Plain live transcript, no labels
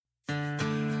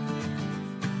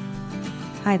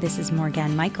Hi, this is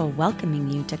Morgan Michael welcoming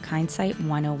you to Kindsight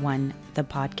 101, the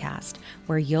podcast,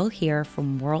 where you'll hear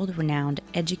from world-renowned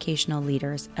educational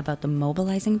leaders about the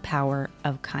mobilizing power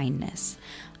of kindness.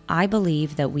 I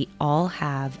believe that we all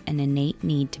have an innate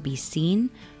need to be seen,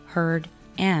 heard,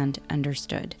 and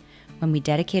understood. When we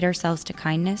dedicate ourselves to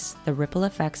kindness, the ripple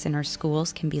effects in our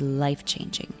schools can be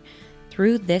life-changing.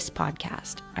 Through this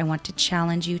podcast, I want to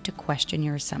challenge you to question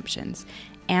your assumptions,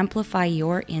 amplify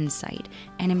your insight,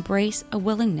 and embrace a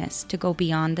willingness to go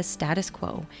beyond the status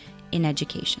quo in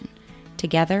education.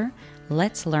 Together,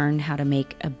 let's learn how to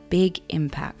make a big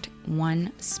impact,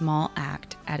 one small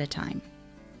act at a time.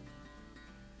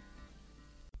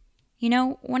 You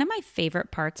know, one of my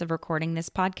favorite parts of recording this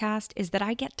podcast is that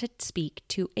I get to speak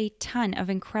to a ton of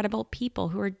incredible people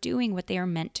who are doing what they are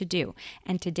meant to do.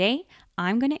 And today,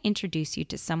 I'm going to introduce you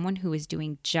to someone who is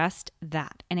doing just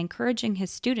that and encouraging his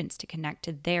students to connect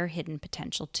to their hidden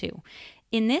potential too.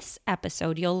 In this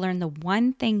episode, you'll learn the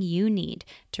one thing you need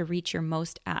to reach your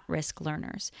most at-risk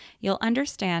learners. You'll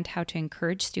understand how to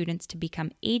encourage students to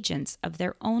become agents of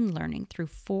their own learning through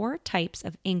 4 types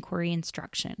of inquiry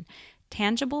instruction,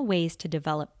 tangible ways to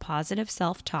develop positive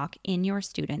self-talk in your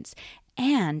students,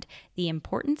 and the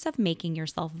importance of making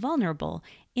yourself vulnerable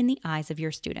in the eyes of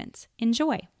your students.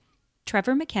 Enjoy.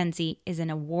 Trevor McKenzie is an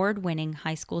award-winning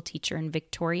high school teacher in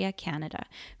Victoria, Canada,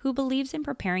 who believes in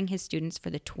preparing his students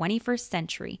for the 21st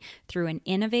century through an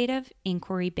innovative,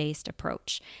 inquiry-based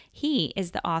approach. He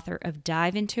is the author of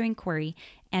Dive into Inquiry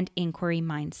and Inquiry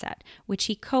Mindset, which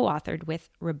he co-authored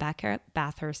with Rebecca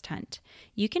Bathurst Hunt.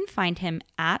 You can find him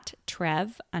at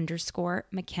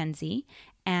Trev_McKenzie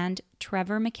and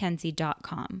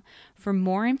trevormckenzie.com. For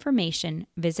more information,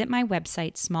 visit my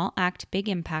website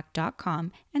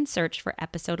smallactbigimpact.com and search for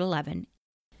episode 11.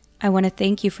 I want to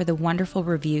thank you for the wonderful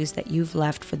reviews that you've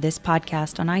left for this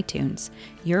podcast on iTunes.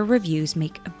 Your reviews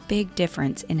make a big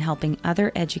difference in helping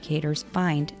other educators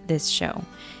find this show.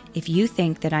 If you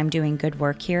think that I'm doing good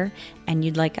work here and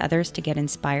you'd like others to get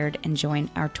inspired and join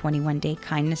our 21-day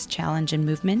kindness challenge and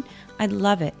movement, I'd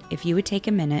love it if you would take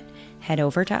a minute, head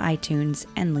over to iTunes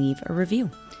and leave a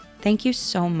review. Thank you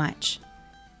so much.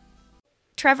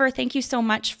 Trevor, thank you so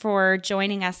much for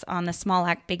joining us on the Small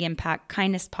Act Big Impact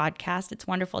Kindness podcast. It's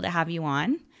wonderful to have you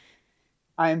on.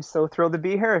 I am so thrilled to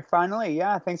be here. Finally.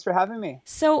 Yeah. Thanks for having me.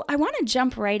 So I want to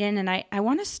jump right in, and I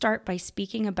want to start by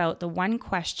speaking about the one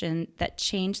question that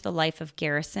changed the life of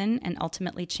Garrison and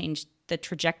ultimately changed the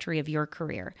trajectory of your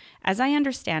career. As I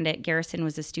understand it, Garrison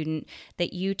was a student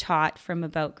that you taught from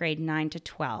about grade 9 to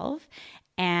 12.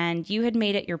 And you had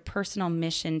made it your personal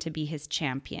mission to be his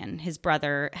champion. His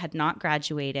brother had not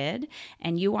graduated,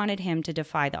 and you wanted him to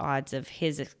defy the odds of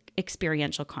his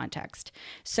experiential context.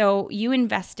 So you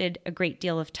invested a great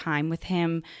deal of time with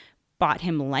him, bought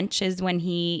him lunches when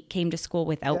he came to school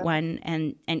without one,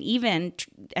 and even,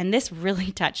 and this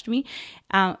really touched me,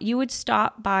 you would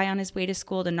stop by on his way to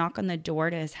school to knock on the door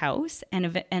to his house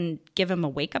and give him a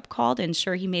wake-up call to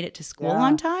ensure he made it to school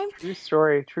on time. True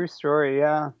story,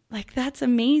 yeah. Like, that's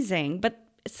amazing. But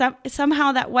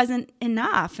somehow that wasn't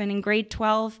enough. And in grade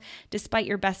 12, despite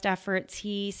your best efforts,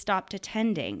 he stopped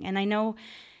attending. And I know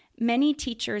many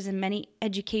teachers and many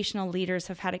educational leaders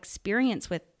have had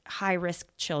experience with high-risk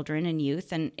children and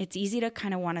youth, and it's easy to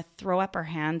kind of want to throw up our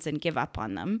hands and give up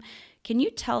on them. Can you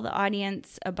tell the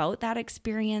audience about that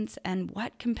experience and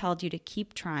what compelled you to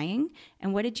keep trying,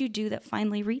 and what did you do that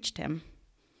finally reached him?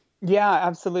 Yeah,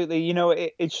 absolutely. You know,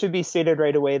 it should be stated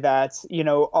right away that, you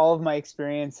know, all of my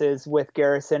experiences with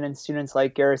Garrison and students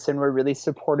like Garrison were really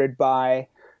supported by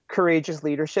courageous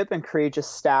leadership and courageous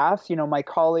staff. You know, my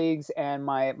colleagues and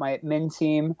my MIN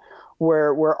team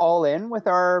we're all in with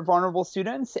our vulnerable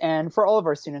students, and for all of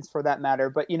our students for that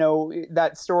matter. But, you know,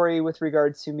 that story with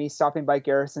regard to me stopping by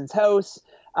Garrison's house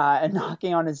and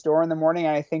knocking on his door in the morning,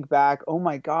 and I think back, oh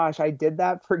my gosh, I did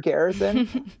that for Garrison.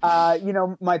 You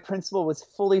know, my principal was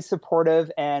fully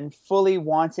supportive and fully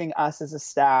wanting us as a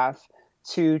staff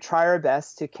to try our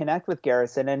best to connect with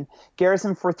Garrison. And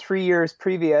Garrison, for 3 years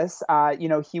previous, you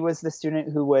know, he was the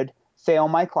student who would fail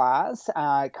my class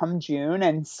come June,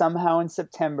 and somehow in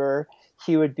September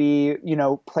he would be, you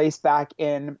know, placed back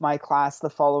in my class the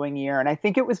following year. And I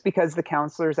think it was because the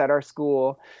counselors at our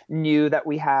school knew that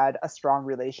we had a strong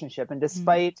relationship. And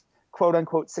despite quote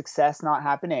unquote success not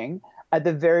happening, at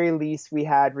the very least we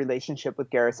had relationship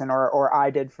with Garrison, or I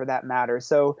did for that matter.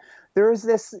 So there was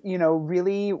this, you know,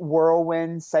 really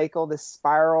whirlwind cycle, this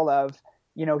spiral of,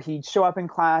 you know, he'd show up in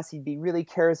class, he'd be really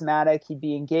charismatic, he'd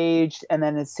be engaged. And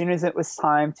then as soon as it was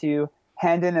time to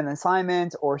hand in an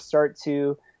assignment or start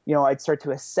to, you know, I'd start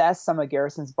to assess some of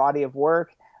Garrison's body of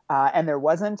work, and there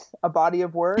wasn't a body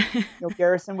of work,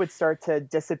 Garrison would start to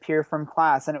disappear from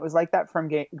class. And it was like that from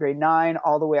grade 9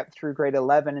 all the way up through grade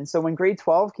 11. And so when grade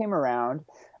 12 came around,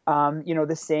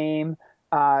 the same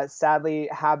sadly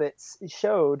habits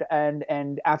showed.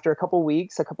 And after a couple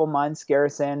weeks, a couple months,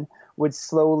 Garrison would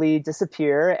slowly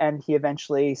disappear, and he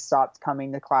eventually stopped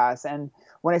coming to class. And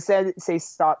when I say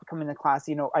stopped coming to class,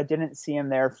 I didn't see him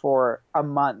there for a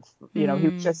month. He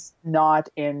was just not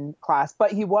in class,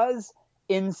 but he was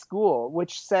in school,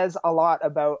 which says a lot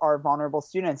about our vulnerable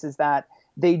students, is that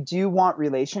they do want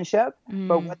relationship,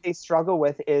 but what they struggle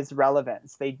with is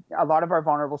relevance. A lot of our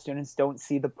vulnerable students don't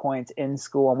see the point in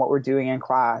school and what we're doing in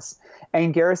class.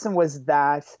 And Garrison was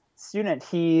that student.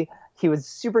 He was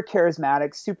super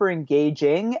charismatic, super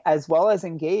engaging, as well as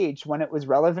engaged when it was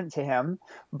relevant to him,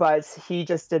 but he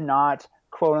just did not,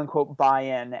 quote unquote, buy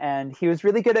in. And he was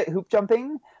really good at hoop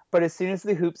jumping, but as soon as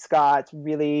the hoops got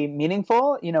really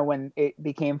meaningful, when it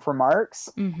became for marks,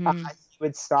 he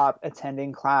would stop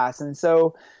attending class. And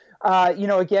so,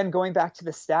 again, going back to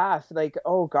the staff, like,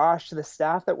 oh gosh, the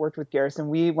staff that worked with Garrison,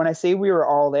 when I say we were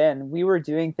all in, we were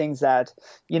doing things that,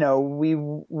 we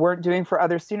weren't doing for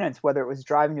other students, whether it was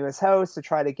driving to his house to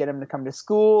try to get him to come to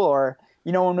school, or,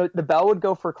 when the bell would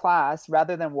go for class,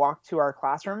 rather than walk to our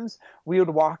classrooms, we would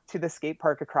walk to the skate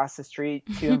park across the street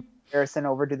to Garrison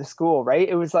over to the school, right?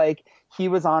 It was like he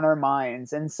was on our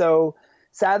minds. And so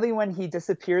sadly, when he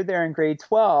disappeared there in grade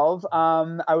 12,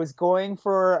 I was going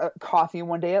for a coffee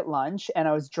one day at lunch, and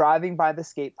I was driving by the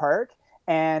skate park,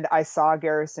 and I saw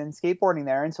Garrison skateboarding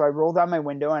there. And so I rolled down my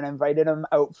window and invited him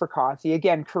out for coffee.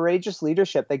 Again, courageous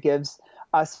leadership that gives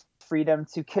us freedom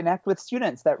to connect with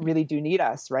students that really do need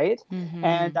us, right?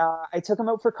 And I took him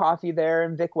out for coffee there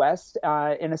in Vic West,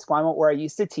 in Esquimalt, where I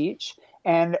used to teach.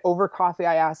 And over coffee,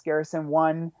 I asked Garrison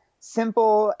one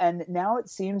simple, and now it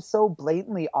seems so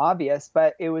blatantly obvious,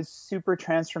 but it was super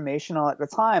transformational at the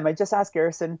time. I just asked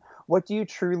Garrison, what do you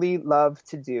truly love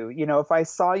to do? If I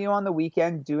saw you on the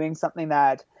weekend doing something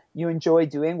that you enjoy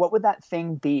doing, what would that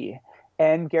thing be?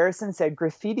 And Garrison said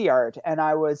graffiti art, and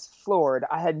I was floored.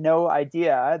 I had no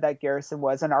idea that Garrison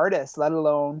was an artist, let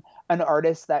alone an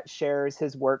artist that shares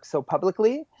his work so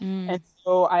publicly. And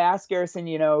so I asked Garrison,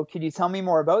 could you tell me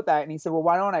more about that? And he said, well,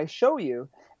 why don't I show you?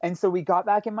 And so we got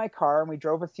back in my car and we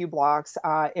drove a few blocks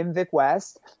in Vic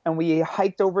West, and we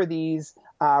hiked over these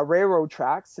railroad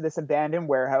tracks to this abandoned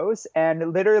warehouse.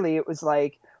 And literally it was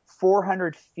like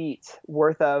 400 feet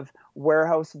worth of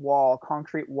warehouse wall,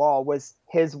 concrete wall, was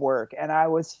his work. And I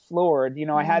was floored.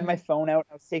 I had my phone out,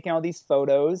 I was taking all these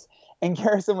photos, and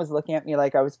Garrison was looking at me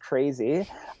like I was crazy,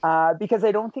 because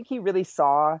I don't think he really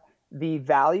saw the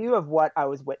value of what I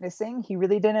was witnessing. He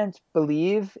really didn't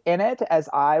believe in it as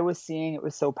I was seeing it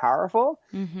was so powerful.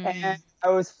 And I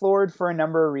was floored for a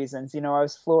number of reasons. I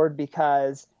was floored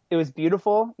because it was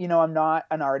beautiful. I'm not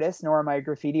an artist, nor am I a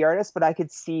graffiti artist, but I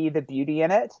could see the beauty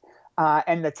in it,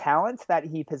 and the talent that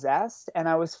he possessed. And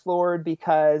I was floored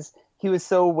because he was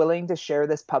so willing to share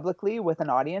this publicly with an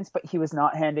audience, but he was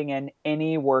not handing in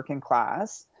any work in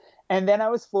class. And then I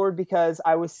was floored because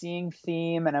I was seeing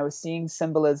theme, and I was seeing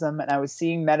symbolism, and I was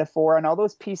seeing metaphor, and all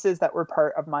those pieces that were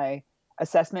part of my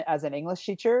assessment as an English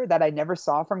teacher that I never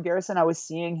saw from Garrison, I was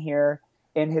seeing here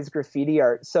in his graffiti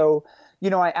art. So,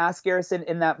 I asked Garrison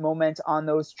in that moment on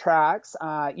those tracks,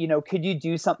 could you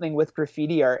do something with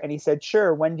graffiti art? And he said,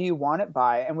 sure. When do you want it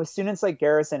by? And with students like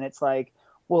Garrison, it's like,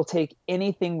 we'll take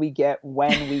anything we get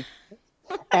when we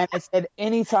And I said,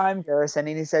 anytime, Garrison.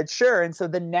 And he said, sure. And so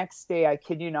the next day, I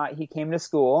kid you not, he came to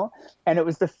school, and it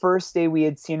was the first day we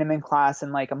had seen him in class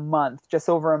in like a month, just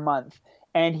over a month.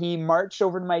 And he marched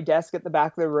over to my desk at the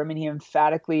back of the room, and he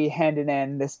emphatically handed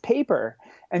in this paper.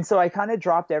 And so I kind of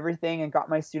dropped everything and got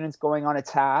my students going on a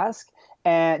task,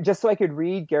 and just so I could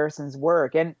read Garrison's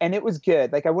work. And it was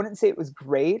good. Like, I wouldn't say it was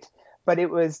great, but it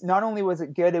was, not only was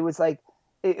it good, it was like,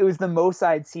 it was the most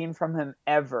I'd seen from him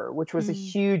ever, which was a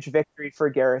huge victory for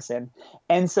Garrison.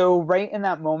 And so right in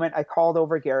that moment, I called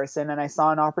over Garrison, and I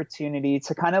saw an opportunity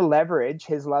to kind of leverage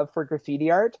his love for graffiti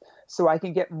art so I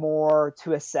can get more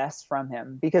to assess from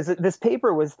him. Because this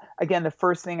paper was, again, the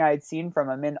first thing I had seen from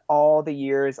him in all the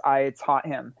years I had taught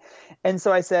him. And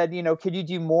so I said, could you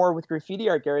do more with graffiti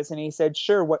art, Garrison? And he said,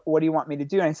 sure. What do you want me to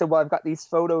do? And I said, well, I've got these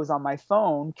photos on my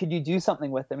phone. Could you do something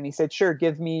with them? And he said, sure,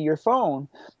 give me your phone.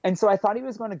 And so I thought he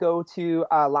was going to go to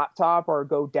a laptop or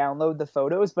go download the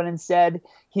photos, but instead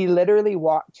he literally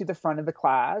walked to the front of the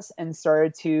class and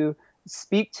started to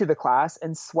speak to the class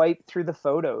and swipe through the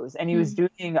photos. And he was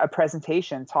doing a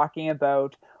presentation talking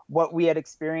about what we had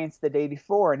experienced the day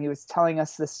before. And he was telling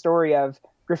us the story of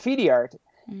graffiti art.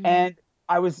 And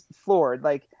I was floored.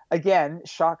 Like, again,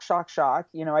 shock, shock, shock.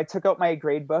 I took out my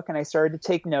grade book and I started to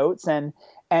take notes. And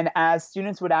as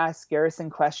students would ask Garrison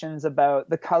questions about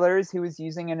the colors he was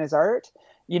using in his art,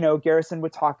 Garrison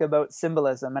would talk about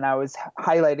symbolism. And I was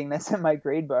highlighting this in my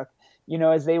grade book.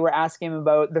 As they were asking him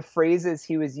about the phrases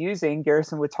he was using,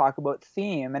 Garrison would talk about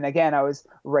theme. And again, I was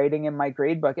writing in my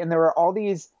grade book. And there were all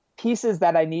these pieces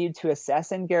that I needed to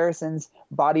assess in Garrison's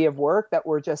body of work that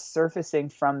were just surfacing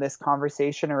from this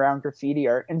conversation around graffiti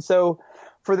art. And so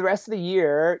for the rest of the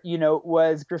year, it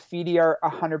was graffiti art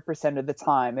 100% of the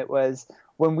time. It was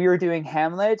when we were doing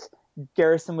Hamlet,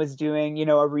 Garrison was doing,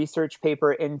 a research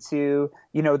paper into,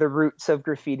 the roots of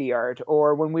graffiti art.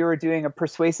 Or when we were doing a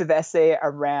persuasive essay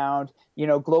around,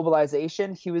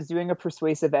 globalization, he was doing a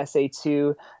persuasive essay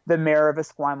to the mayor of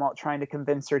Esquimalt, trying to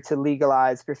convince her to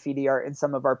legalize graffiti art in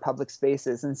some of our public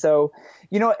spaces. And so,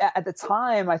 at the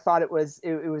time, I thought it was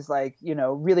like,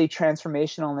 really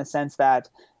transformational in the sense that,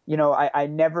 I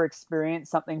never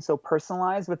experienced something so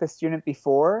personalized with a student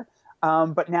before.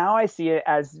 But now I see it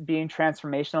as being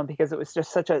transformational because it was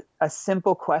just such a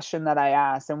simple question that I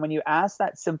asked. And when you ask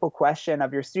that simple question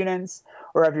of your students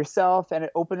or of yourself, and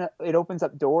it opens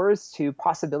up doors to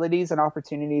possibilities and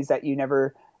opportunities that you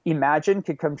never imagined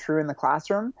could come true in the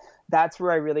classroom. That's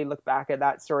where I really look back at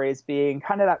that story as being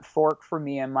kind of that fork for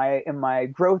me in my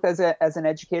growth as an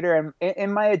educator and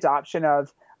in my adoption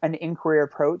of an inquiry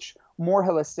approach more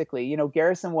holistically.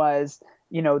 Garrison was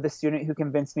the student who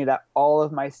convinced me that all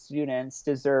of my students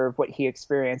deserve what he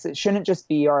experienced. It shouldn't just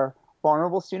be our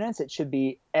vulnerable students. It should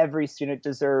be every student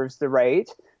deserves the right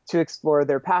to explore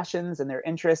their passions and their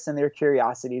interests and their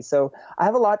curiosities. So I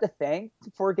have a lot to thank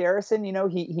for Garrison.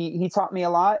 He taught me a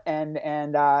lot. And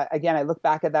again, I look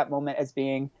back at that moment as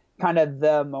being kind of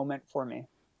the moment for me.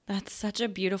 That's such a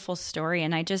beautiful story.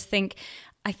 And I think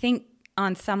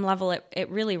on some level, it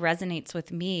really resonates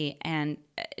with me. And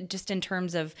just in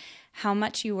terms of how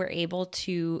much you were able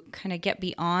to kind of get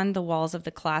beyond the walls of the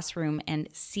classroom and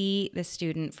see the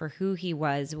student for who he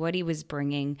was, what he was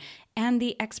bringing, and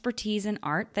the expertise in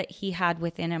art that he had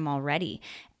within him already.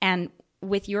 And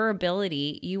with your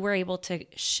ability, you were able to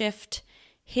shift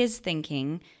his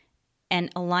thinking and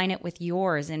align it with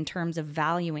yours in terms of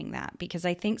valuing that. Because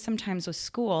I think sometimes with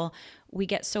school, we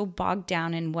get so bogged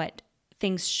down in what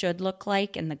things should look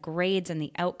like and the grades and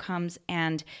the outcomes.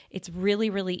 And it's really,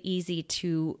 really easy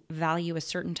to value a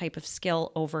certain type of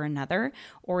skill over another,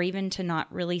 or even to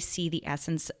not really see the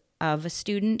essence of a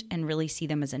student and really see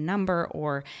them as a number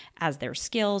or as their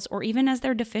skills or even as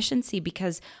their deficiency,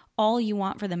 because all you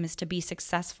want for them is to be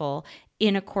successful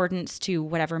in accordance to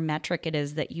whatever metric it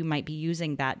is that you might be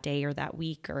using that day or that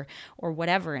week or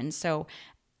whatever. And so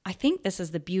I think this is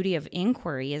the beauty of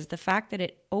inquiry, is the fact that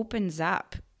it opens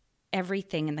up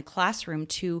everything in the classroom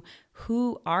to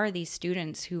who are these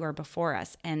students who are before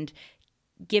us, and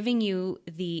giving you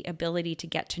the ability to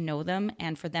get to know them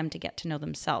and for them to get to know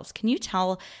themselves. Can you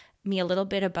tell me a little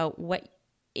bit about what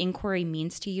inquiry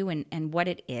means to you and what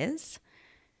it is?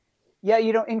 Yeah,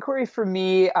 inquiry for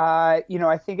me,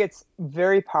 I think it's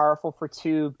very powerful for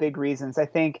two big reasons. I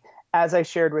think, as I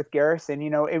shared with Garrison,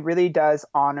 it really does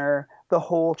honor the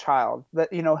whole child.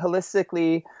 That,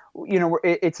 holistically,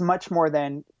 it's much more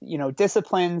than,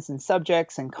 disciplines and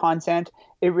subjects and content.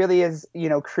 It really is,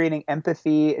 creating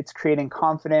empathy. It's creating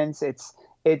confidence. It's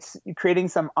creating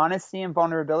some honesty and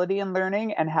vulnerability in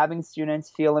learning, and having students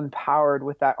feel empowered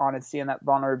with that honesty and that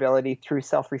vulnerability through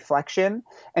self-reflection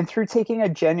and through taking a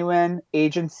genuine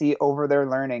agency over their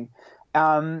learning.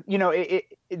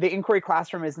 The inquiry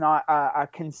classroom is not a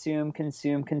consume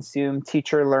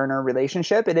teacher-learner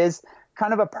relationship. It is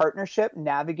kind of a partnership,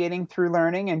 navigating through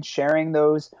learning and sharing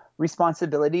those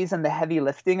responsibilities and the heavy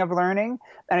lifting of learning.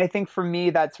 And I think for me,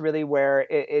 that's really where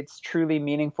it's truly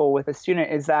meaningful with a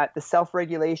student, is that the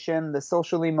self-regulation, the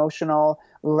social emotional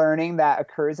learning that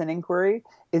occurs in inquiry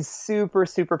is super,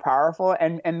 super powerful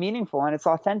and meaningful, and it's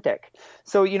authentic.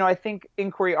 So, I think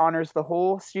inquiry honors the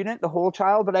whole student, the whole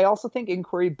child, but I also think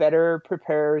inquiry better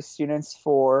prepares students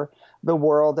for the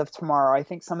world of tomorrow. I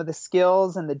think some of the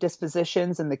skills and the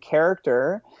dispositions and the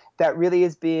character that really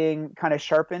is being kind of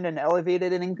sharpened and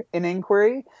elevated in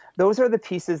inquiry, those are the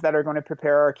pieces that are going to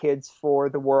prepare our kids for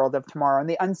the world of tomorrow and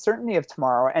the uncertainty of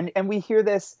tomorrow. And we hear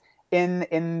this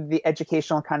in the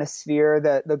educational kind of sphere,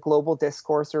 the global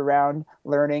discourse around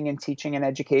learning and teaching and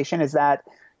education is that,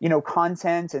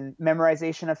 content and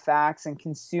memorization of facts and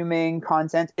consuming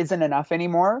content isn't enough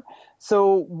anymore.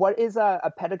 So what is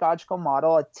a pedagogical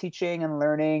model, a teaching and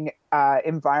learning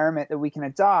environment that we can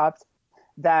adopt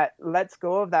that lets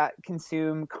go of that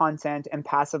consume content and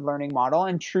passive learning model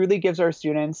and truly gives our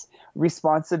students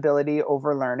responsibility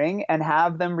over learning and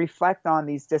have them reflect on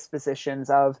these dispositions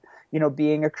of,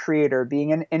 being a creator,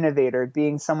 being an innovator,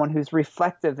 being someone who's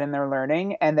reflective in their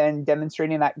learning, and then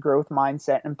demonstrating that growth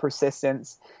mindset and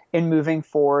persistence in moving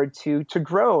forward to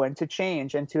grow and to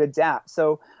change and to adapt.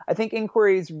 So I think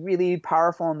inquiry is really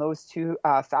powerful in those two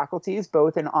faculties,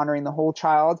 both in honoring the whole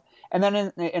child and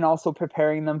then in also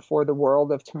preparing them for the world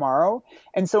of tomorrow.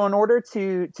 And so in order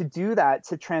to do that,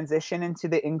 to transition into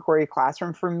the inquiry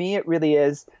classroom, for me, it really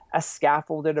is a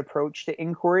scaffolded approach to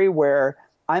inquiry where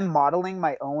I'm modeling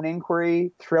my own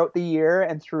inquiry throughout the year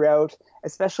and throughout,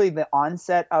 especially the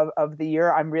onset of the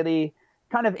year. I'm really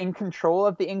kind of in control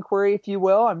of the inquiry, if you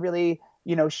will. I'm really,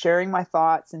 sharing my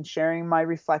thoughts and sharing my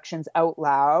reflections out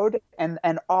loud. And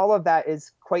all of that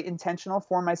is quite intentional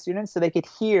for my students so they could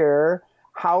hear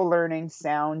how learning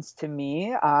sounds to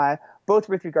me, both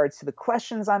with regards to the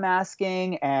questions I'm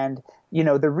asking and,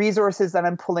 the resources that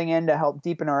I'm pulling in to help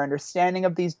deepen our understanding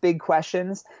of these big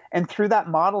questions. And through that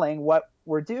modeling, what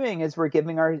we're doing is we're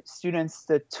giving our students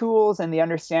the tools and the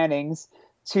understandings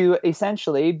to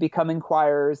essentially become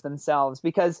inquirers themselves.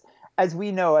 Because as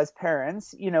we know as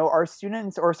parents,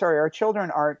 our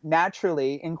children are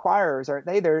naturally inquirers, aren't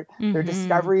they? They're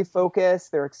discovery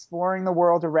focused, they're exploring the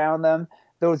world around them.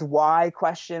 Those why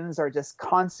questions are just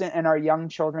constant in our young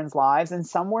children's lives. And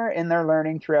somewhere in their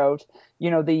learning throughout,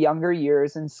 the younger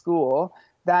years in school,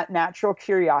 that natural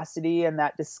curiosity and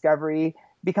that discovery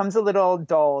becomes a little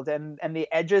dulled and the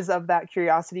edges of that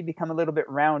curiosity become a little bit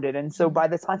rounded. And so by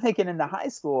the time they get into high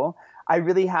school, I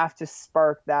really have to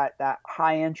spark that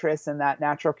high interest and that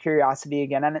natural curiosity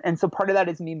again. And so part of that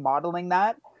is me modeling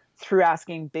that through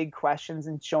asking big questions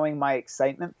and showing my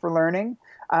excitement for learning.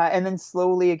 And then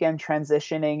slowly again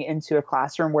transitioning into a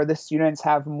classroom where the students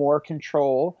have more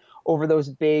control over those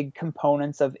big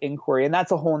components of inquiry. And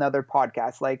that's a whole nother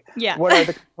podcast. Like, what are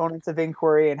the components of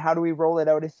inquiry and how do we roll it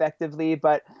out effectively?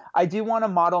 But I do want to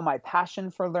model my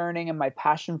passion for learning and my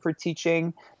passion for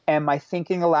teaching and my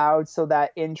thinking aloud so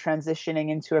that in transitioning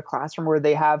into a classroom where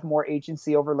they have more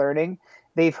agency over learning,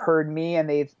 they've heard me and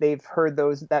they've heard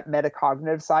that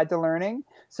metacognitive side to learning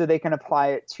so they can apply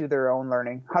it to their own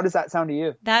learning. How does that sound to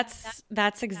you? That's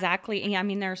exactly. I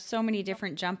mean, there are so many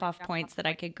different jump off points that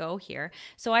I could go here.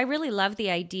 So I really love the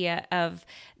idea of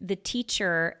the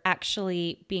teacher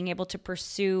actually being able to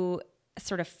pursue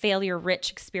sort of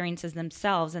failure-rich experiences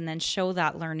themselves and then show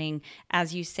that learning,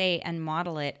 as you say, and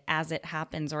model it as it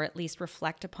happens, or at least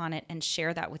reflect upon it and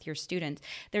share that with your students.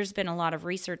 There's been a lot of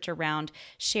research around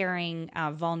sharing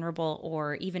vulnerable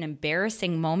or even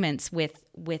embarrassing moments with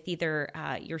either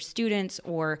your students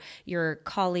or your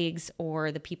colleagues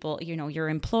or the people, your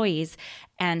employees,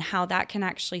 and how that can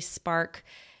actually spark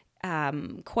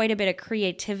quite a bit of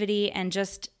creativity and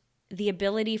just the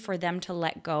ability for them to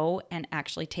let go and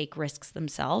actually take risks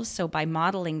themselves. So by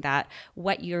modeling that,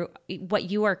 what you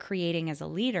are creating as a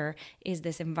leader is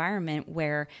this environment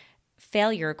where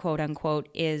failure, quote unquote,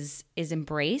 is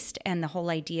embraced, and the whole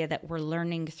idea that we're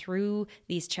learning through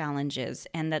these challenges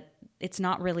and that it's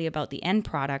not really about the end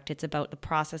product, it's about the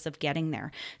process of getting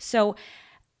there. So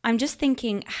I'm just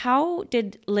thinking, how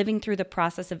did living through the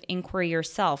process of inquiry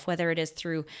yourself, whether it is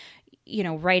through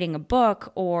writing a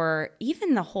book or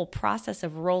even the whole process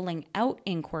of rolling out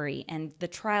inquiry and the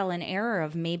trial and error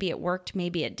of maybe it worked,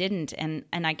 maybe it didn't. And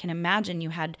I can imagine you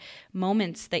had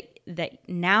moments that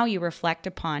now you reflect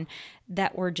upon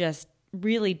that were just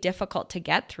really difficult to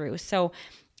get through. So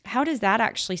how does that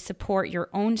actually support your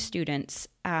own students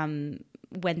when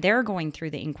they're going through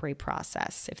the inquiry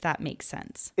process, if that makes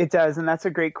sense? It does. And that's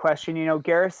a great question.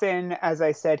 Garrison, as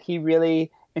I said, he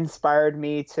really inspired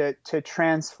me to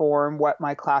transform what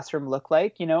my classroom looked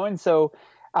like, and so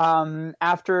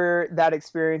after that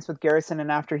experience with Garrison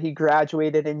and after he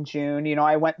graduated in June,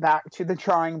 I went back to the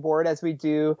drawing board as we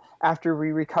do after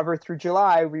we recover through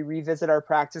July. We revisit our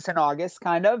practice in August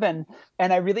kind of, and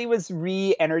I really was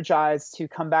re-energized to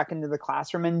come back into the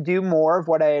classroom and do more of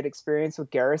what I had experienced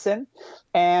with Garrison.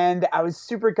 And I was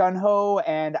super gung-ho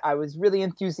and I was really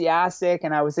enthusiastic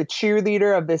and I was a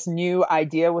cheerleader of this new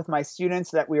idea with my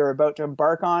students that we were about to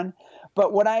embark on.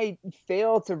 But what I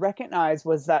failed to recognize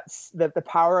was that the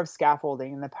power of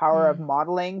scaffolding and the power of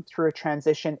modeling through a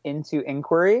transition into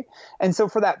inquiry. And so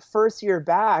for that first year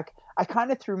back, I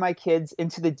kind of threw my kids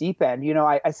into the deep end.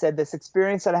 I said this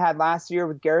experience that I had last year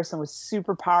with Garrison was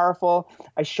super powerful.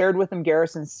 I shared with them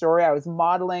Garrison's story. I was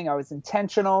modeling. I was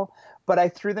intentional. but I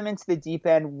threw them into the deep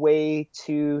end way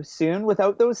too soon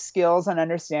without those skills and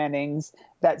understandings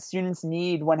that students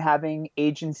need when having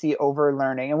agency over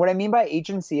learning. And what I mean by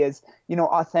agency is,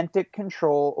 authentic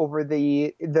control over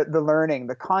the learning,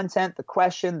 the content, the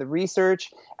question, the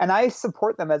research. And I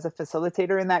support them as a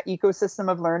facilitator in that ecosystem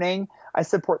of learning. I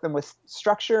support them with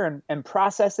structure and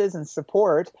processes and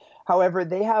support. However,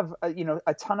 they have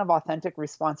a ton of authentic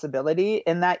responsibility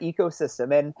in that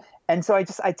ecosystem, and so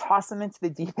I tossed them into the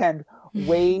deep end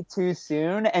way too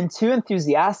soon and too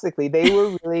enthusiastically. They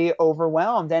were really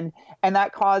overwhelmed, and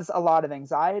that caused a lot of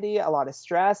anxiety, a lot of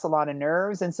stress, a lot of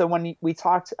nerves. And so when we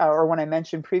talked, or when I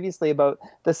mentioned previously about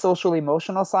the social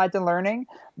emotional side to learning,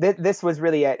 this was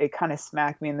really it. It kind of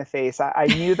smacked me in the face. I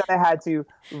knew that I had to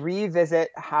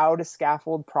revisit how to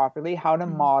scaffold properly, how to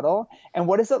model, and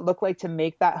what does it look like to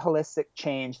make that holistic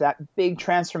change, that big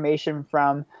transformation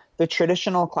from the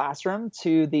traditional classroom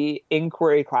to the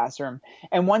inquiry classroom.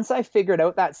 And once I figured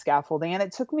out that scaffolding, and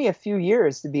it took me a few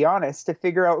years, to be honest, to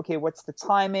figure out, okay, what's the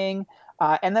timing?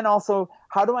 And then also,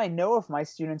 how do I know if my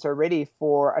students are ready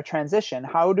for a transition?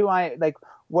 How do I,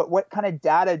 what kind of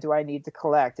data do I need to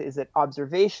collect? Is it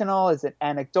observational? Is it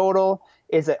anecdotal?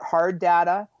 Is it hard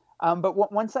data?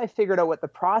 But once I figured out what the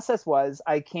process was,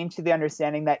 I came to the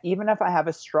understanding that even if I have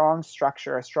a strong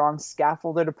structure, a strong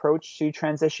scaffolded approach to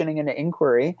transitioning into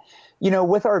inquiry,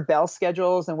 with our bell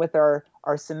schedules and with our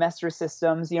semester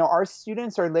systems, our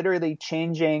students are literally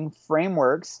changing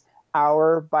frameworks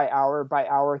hour by hour by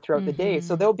hour throughout the day.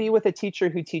 So they'll be with a teacher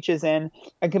who teaches in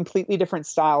a completely different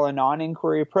style, a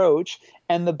non-inquiry approach,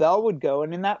 and the bell would go.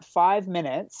 And in that 5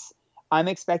 minutes, I'm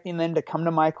expecting them to come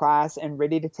to my class and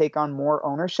ready to take on more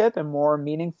ownership and a more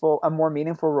meaningful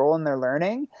role in their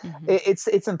learning.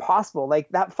 It's impossible. Like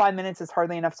that 5 minutes is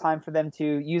hardly enough time for them to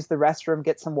use the restroom,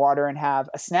 get some water, and have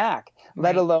a snack,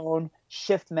 let alone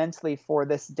shift mentally for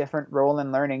this different role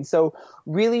in learning. So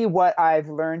really what I've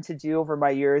learned to do over my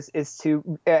years is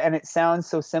to, and it sounds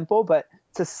so simple, but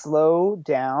to slow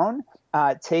down,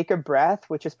 take a breath,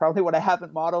 which is probably what I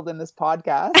haven't modeled in this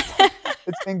podcast.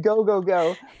 It's been go, go,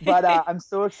 go. But I'm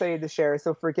so excited to share,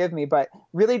 so forgive me. But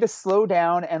really to slow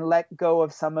down and let go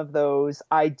of some of those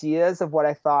ideas of what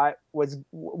I thought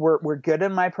were good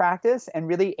in my practice and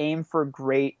really aim for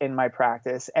great in my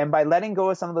practice. And by letting go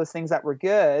of some of those things that were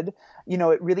good,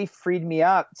 it really freed me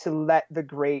up to let the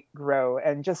great grow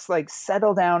and just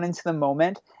settle down into the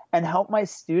moment and help my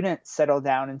students settle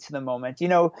down into the moment.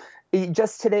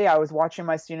 Just today I was watching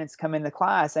my students come into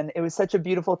class, and it was such a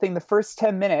beautiful thing. The first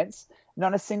 10 minutes,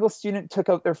 not a single student took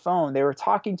out their phone. They were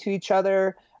talking to each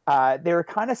other. They were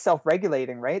kind of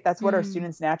self-regulating, right? That's what our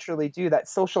students naturally do. That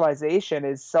socialization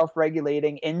is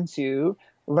self-regulating into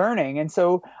learning. And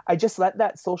so I just let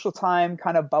that social time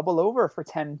kind of bubble over for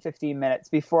 10, 15 minutes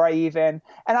before and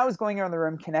I was going around the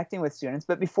room connecting with students,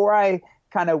 but before I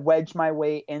kind of wedged my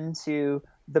way into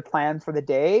the plan for the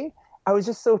day, I was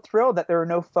just so thrilled that there were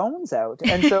no phones out.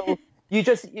 And so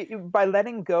by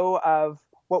letting go of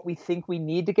what we think we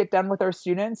need to get done with our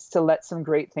students to let some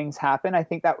great things happen, I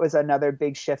think that was another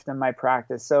big shift in my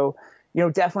practice. So,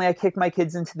 definitely I kicked my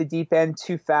kids into the deep end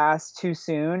too fast, too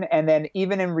soon. And then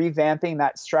even in revamping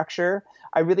that structure,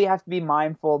 I really have to be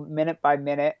mindful minute by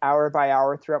minute, hour by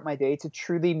hour throughout my day to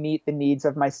truly meet the needs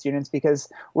of my students, because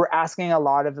we're asking a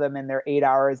lot of them in their 8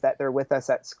 hours that they're with us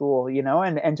at school,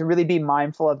 and to really be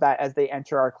mindful of that as they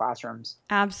enter our classrooms.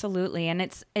 Absolutely. And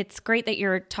it's great that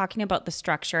you're talking about the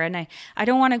structure. And I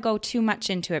don't want to go too much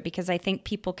into it because I think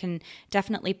people can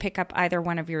definitely pick up either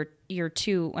one of your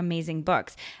two amazing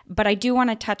books, but I do want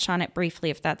to touch on it briefly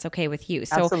if that's okay with you.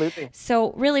 So, absolutely.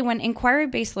 So really when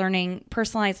inquiry-based learning,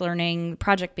 personalized learning,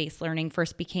 project-based learning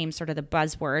first became sort of the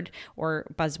buzzword or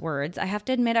buzzwords, I have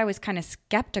to admit I was kind of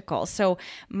skeptical. So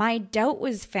my doubt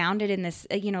was founded in this,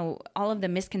 all of the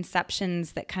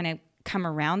misconceptions that kind of come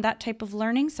around that type of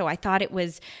learning. So I thought it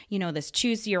was, this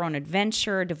choose your own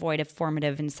adventure, devoid of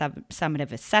formative and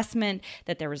summative assessment,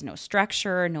 that there was no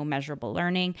structure, no measurable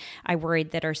learning. I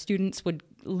worried that our students would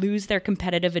lose their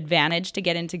competitive advantage to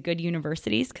get into good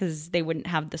universities because they wouldn't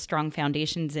have the strong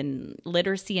foundations in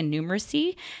literacy and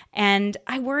numeracy. And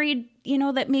I worried,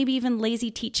 that maybe even lazy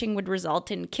teaching would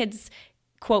result in kids,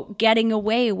 quote, getting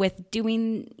away with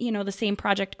doing, the same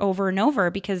project over and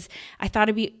over, because I thought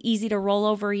it'd be easy to roll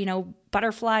over,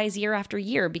 butterflies year after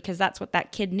year because that's what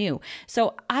that kid knew.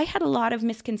 So I had a lot of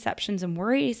misconceptions and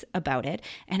worries about it.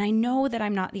 And I know that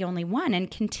I'm not the only one and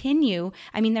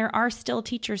there are still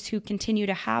teachers who continue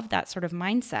to have that sort of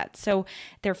mindset. So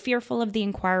they're fearful of the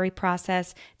inquiry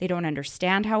process. They don't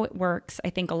understand how it works. I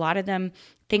think a lot of them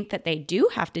think that they do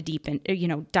have to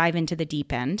dive into the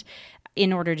deep end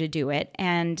in order to do it.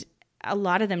 And a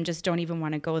lot of them just don't even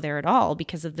want to go there at all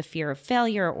because of the fear of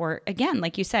failure, or again,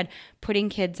 like you said, putting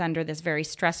kids under this very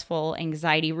stressful,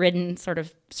 anxiety-ridden sort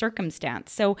of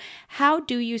circumstance. So how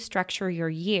do you structure your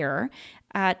year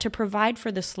to provide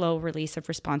for the slow release of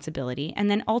responsibility and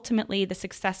then ultimately the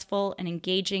successful and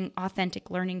engaging, authentic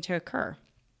learning to occur?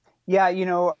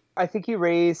 Yeah, I think you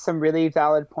raised some really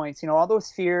valid points. All those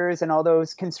fears and all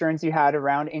those concerns you had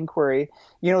around inquiry,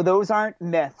 those aren't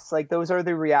myths. Like, those are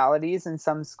the realities in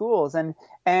some schools. And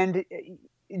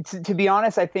to be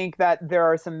honest, I think that there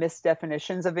are some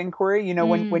misdefinitions of inquiry.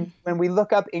 When we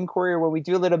look up inquiry, or when we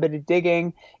do a little bit of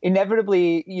digging,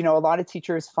 inevitably, a lot of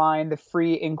teachers find the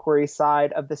free inquiry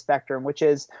side of the spectrum, which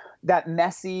is that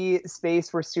messy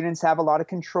space where students have a lot of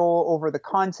control over the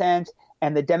content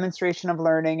and the demonstration of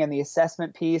learning and the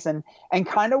assessment piece. And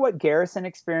kind of what Garrison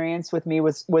experienced with me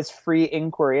was free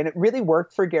inquiry. And it really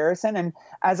worked for Garrison. And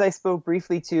as I spoke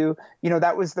briefly to,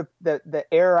 that was the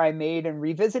error I made in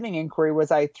revisiting inquiry,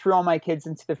 was I threw all my kids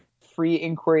into the free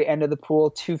inquiry end of the pool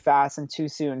too fast and too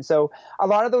soon. So a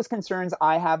lot of those concerns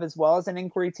I have as well as an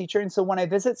inquiry teacher. And so when I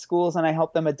visit schools and I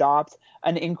help them adopt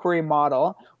an inquiry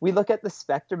model, we look at the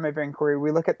spectrum of inquiry.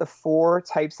 We look at the 4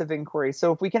 types of inquiry.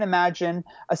 So if we can imagine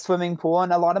a swimming pool,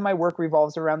 and a lot of my work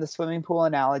revolves around the swimming pool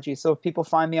analogy. So if people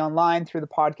find me online through the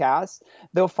podcast,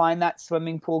 they'll find that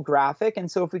swimming pool graphic.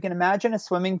 And so if we can imagine a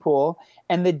swimming pool,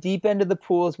 and the deep end of the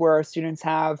pool is where our students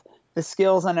have the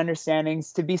skills and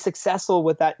understandings to be successful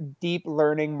with that deep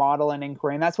learning model and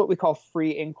inquiry. And that's what we call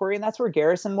free inquiry. And that's where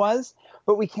Garrison was.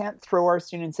 But we can't throw our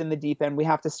students in the deep end. We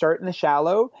have to start in the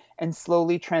shallow and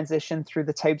slowly transition through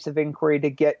the types of inquiry to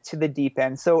get to the deep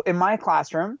end. So in my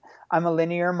classroom, I'm a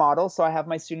linear model. So I have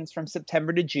my students from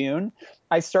September to June.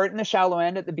 I start in the shallow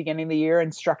end at the beginning of the year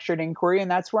in structured inquiry,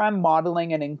 and that's where I'm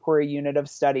modeling an inquiry unit of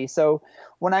study. So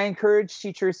when I encourage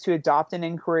teachers to adopt an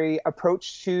inquiry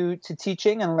approach to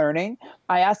teaching and learning,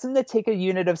 I ask them to take a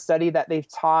unit of study that they've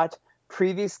taught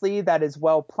previously that is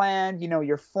well planned.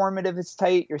 Your formative is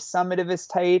tight, your summative is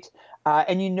tight,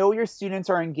 and your students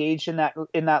are engaged in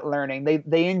that learning.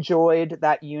 They enjoyed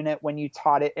that unit when you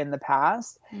taught it in the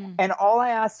past. And all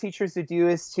I ask teachers to do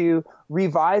is to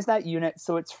revise that unit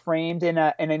so it's framed in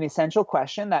an essential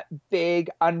question, that big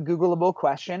ungoogleable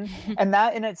question. And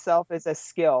that in itself is a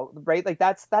skill, right? Like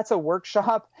that's a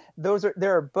workshop.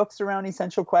 There are books around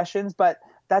essential questions, but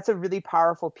that's a really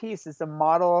powerful piece, is to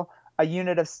model a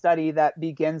unit of study that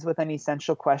begins with an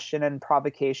essential question and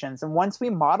provocations. And once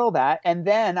we model that, and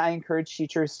then I encourage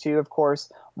teachers to, of course,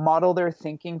 model their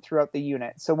thinking throughout the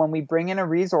unit. So when we bring in a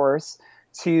resource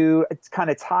to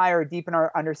kind of tie or deepen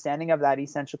our understanding of that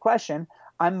essential question,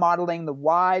 I'm modeling the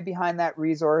why behind that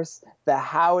resource, the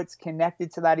how it's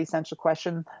connected to that essential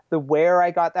question, the where I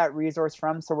got that resource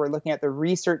from. So we're looking at the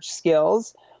research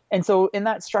skills. And so in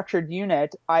that structured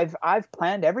unit, I've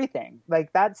planned everything.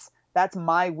 Like that's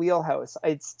my wheelhouse.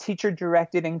 It's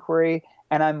teacher-directed inquiry,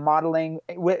 and I'm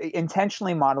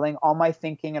intentionally modeling all my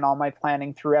thinking and all my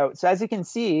planning throughout. So as you can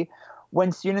see,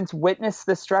 when students witness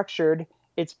the structured,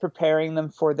 it's preparing them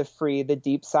for the free, the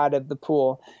deep side of the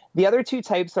pool. The other 2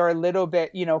 types are a little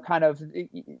bit, kind of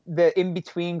the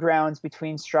in-between grounds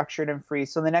between structured and free.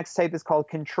 So the next type is called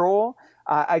control.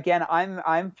 Again,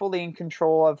 I'm fully in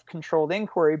control of controlled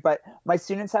inquiry, but my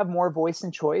students have more voice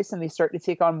and choice, and they start to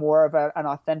take on more of an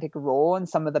authentic role in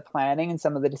some of the planning and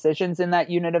some of the decisions in that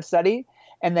unit of study.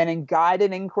 And then in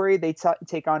guided inquiry, they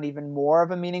take on even more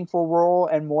of a meaningful role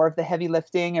and more of the heavy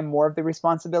lifting and more of the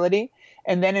responsibility.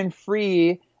 And then in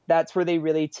free, that's where they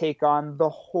really take on the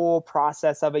whole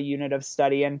process of a unit of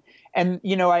study. And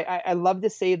I love to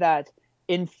say that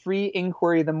in free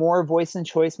inquiry, the more voice and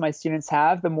choice my students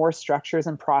have, the more structures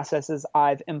and processes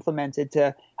I've implemented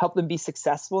to help them be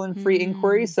successful in free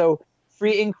inquiry. So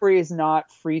free inquiry is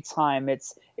not free time.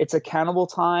 It's accountable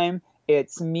time.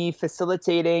 It's me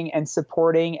facilitating and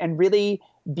supporting and really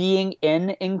being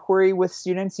in inquiry with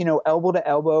students, elbow to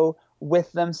elbow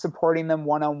with them, supporting them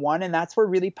one-on-one. And that's where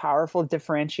really powerful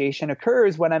differentiation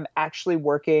occurs, when I'm actually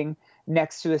working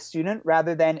next to a student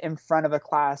rather than in front of a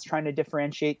class trying to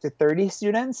differentiate to 30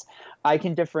 students. I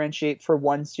can differentiate for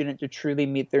one student to truly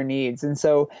meet their needs. And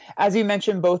so, as you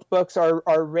mentioned, both books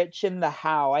are rich in the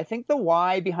how. I think the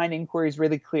why behind inquiry is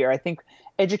really clear. I think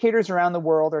educators around the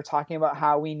world are talking about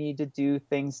how we need to do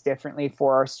things differently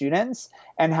for our students,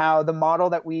 and how the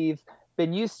model that we've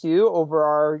been used to over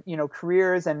our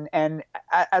careers and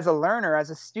as a learner, as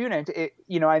a student,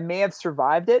 I may have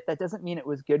survived it. That doesn't mean it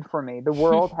was good for me. The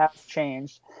world has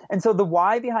changed. And so the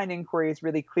why behind inquiry is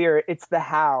really clear. It's the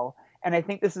how. And I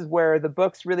think this is where the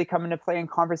books really come into play, and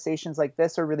conversations like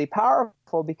this are really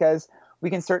powerful, because we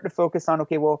can start to focus on,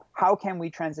 okay, well, how can we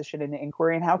transition into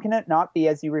inquiry, and how can it not be,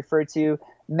 as you refer to,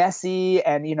 messy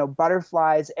and,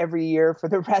 butterflies every year for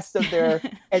the rest of their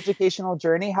educational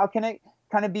journey? How can it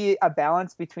kind of be a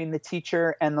balance between the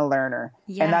teacher and the learner?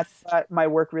 Yes. And that's what my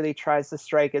work really tries to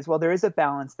strike as well. There is a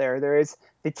balance there. There is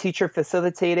the teacher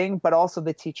facilitating, but also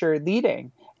the teacher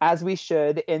leading, as we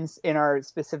should in our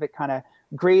specific kind of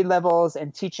grade levels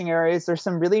and teaching areas. There's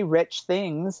some really rich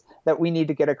things that we need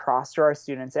to get across to our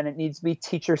students, and it needs to be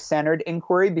teacher-centered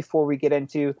inquiry before we get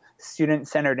into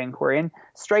student-centered inquiry. And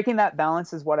striking that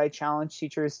balance is what I challenge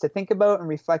teachers to think about and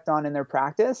reflect on in their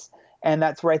practice. And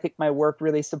that's where I think my work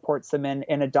really supports them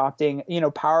in adopting,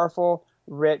 powerful,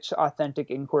 rich,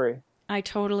 authentic inquiry. I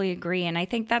totally agree. And I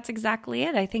think that's exactly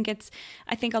it. I think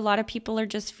a lot of people are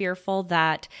just fearful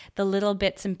that the little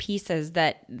bits and pieces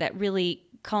that really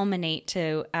culminate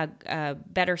to a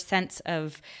better sense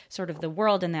of sort of the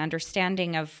world and the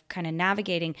understanding of kind of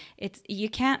navigating, you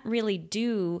can't really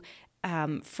do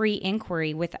free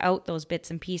inquiry without those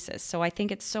bits and pieces. So I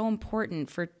think it's so important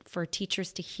for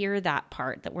teachers to hear that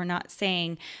part, that we're not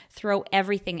saying throw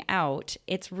everything out.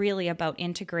 It's really about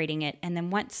integrating it. And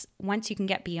then once you can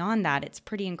get beyond that, it's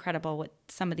pretty incredible what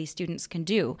some of these students can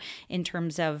do in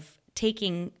terms of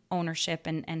taking ownership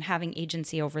and having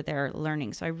agency over their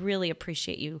learning. So I really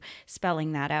appreciate you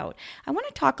spelling that out. I want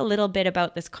to talk a little bit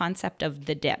about this concept of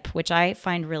the dip, which I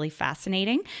find really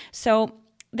fascinating. So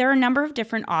there are a number of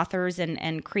different authors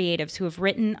and creatives who have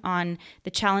written on the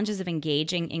challenges of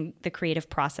engaging in the creative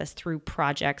process through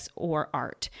projects or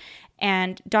art.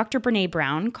 And Dr. Brene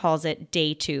Brown calls it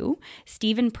Day 2.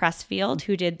 Stephen Pressfield,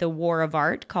 who did The War of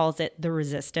Art, calls it The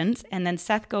Resistance. And then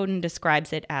Seth Godin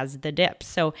describes it as the dip.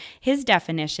 So his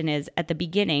definition is, at the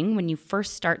beginning, when you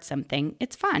first start something,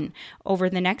 it's fun. Over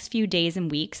the next few days and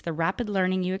weeks, the rapid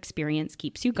learning you experience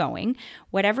keeps you going.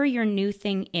 Whatever your new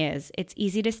thing is, it's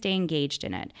easy to stay engaged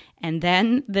in it. And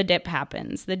then the dip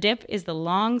happens. The dip is the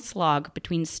long slog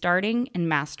between starting and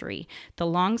mastery. The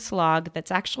long slog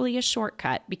that's actually a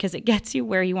shortcut because it gets you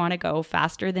where you want to go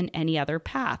faster than any other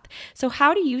path. So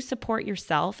how do you support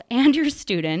yourself and your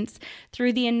students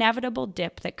through the inevitable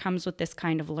dip that comes with this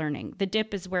kind of learning? The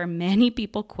dip is where many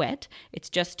people quit. It's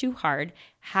just too hard.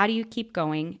 How do you keep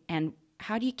going, and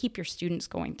how do you keep your students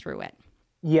going through it?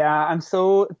 Yeah, I'm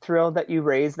so thrilled that you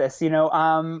raised this.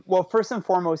 Well, first and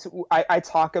foremost, I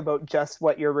talk about just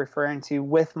what you're referring to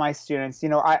with my students.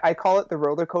 I call it the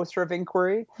roller coaster of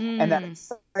inquiry, and that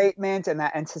excitement and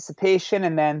that anticipation,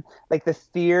 and then like the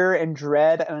fear and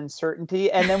dread and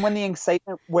uncertainty. And then when the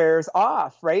excitement wears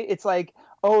off, right? It's like,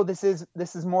 oh, this is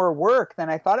more work than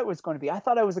I thought it was going to be. I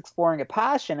thought I was exploring a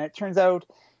passion. It turns out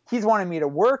he's wanting me to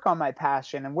work on my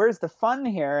passion, and where's the fun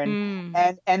here? And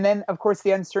then of course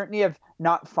the uncertainty of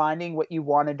not finding what you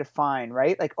wanted to find,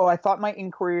 right? Like, oh, I thought my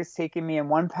inquiry was taking me in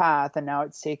one path and now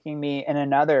it's taking me in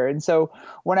another. And so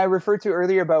when I referred to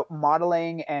earlier about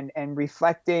modeling and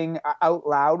reflecting out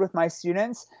loud with my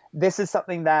students, this is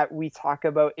something that we talk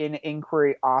about in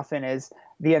inquiry often, is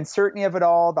the uncertainty of it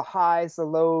all, the highs, the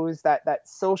lows, that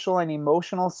social and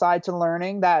emotional side to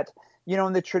learning that,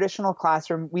 in the traditional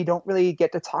classroom, we don't really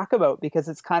get to talk about, because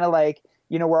it's kind of like,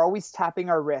 we're always tapping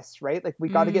our wrists, right? Like, we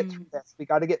got to get through this. We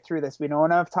got to get through this. We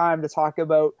don't have time to talk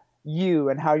about you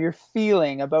and how you're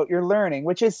feeling about your learning,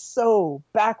 which is so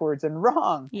backwards and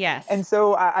wrong. Yes. And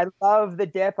so I love the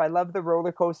dip. I love the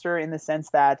roller coaster in the sense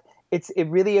that it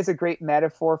really is a great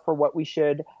metaphor for what we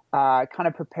should kind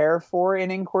of prepare for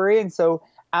in inquiry. And so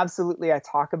absolutely, I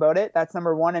talk about it. That's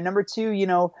number one. And number two,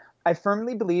 I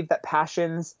firmly believe that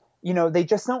passions, they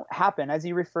just don't happen, as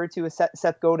you referred to as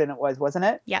Seth Godin, wasn't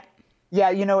it? Yeah.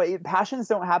 Yeah, passions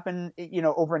don't happen,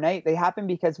 overnight. They happen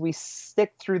because we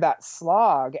stick through that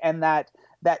slog and that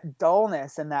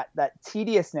dullness and that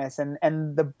tediousness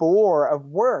and the bore of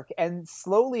work. And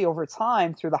slowly over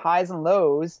time, through the highs and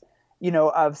lows,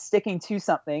 of sticking to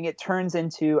something, it turns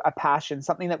into a passion,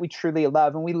 something that we truly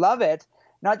love. And we love it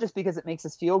not just because it makes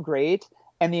us feel great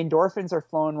and the endorphins are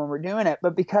flowing when we're doing it,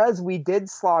 but because we did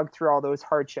slog through all those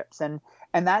hardships. And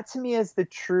that to me is the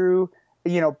true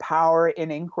power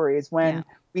in inquiry, is when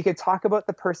we could talk about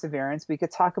the perseverance, we could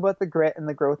talk about the grit and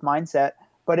the growth mindset,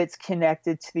 but it's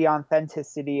connected to the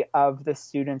authenticity of the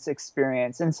student's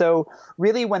experience. And so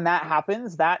really when that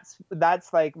happens, that's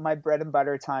like my bread and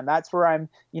butter time. That's where I'm,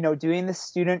 doing the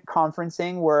student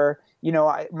conferencing where,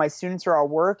 my students are all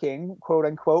working, quote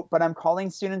unquote, but I'm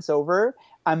calling students over.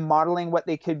 I'm modeling what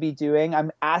they could be doing.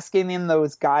 I'm asking them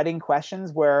those guiding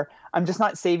questions where I'm just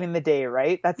not saving the day,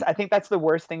 right? I think that's the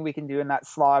worst thing we can do in that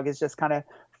slog, is just kind of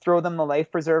throw them the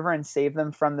life preserver and save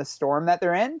them from the storm that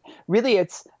they're in. Really,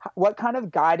 it's what kind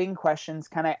of guiding questions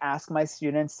can I ask my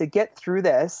students to get through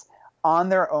this on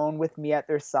their own with me at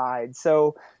their side.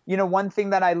 So, one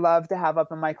thing that I love to have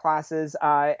up in my classes,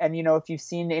 and, if you've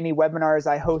seen any webinars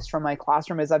I host from my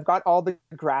classroom, is I've got all the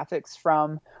graphics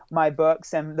from my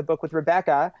books and the book with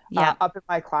Rebecca Yeah. up in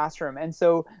my classroom. And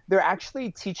so they're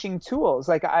actually teaching tools.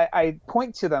 Like I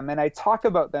point to them and I talk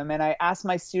about them and I ask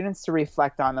my students to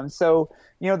reflect on them. So,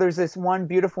 there's this one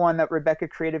beautiful one that Rebecca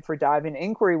created for Dive in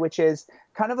Inquiry, which is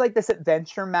kind of like this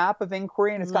adventure map of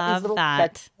inquiry. And it's got these Love little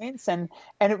that. checkpoints, and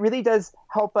it really does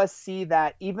help us see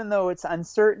that even though it's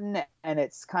uncertain and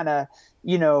it's kind of,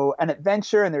 an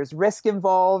adventure and there's risk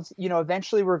involved,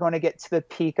 eventually we're going to get to the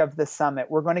peak of the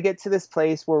summit. We're going to get to this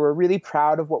place where we're really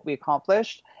proud of what we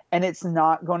accomplished, and it's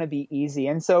not going to be easy.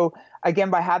 And so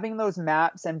again, by having those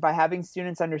maps and by having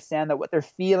students understand that what they're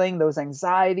feeling, those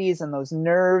anxieties and those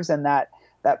nerves and that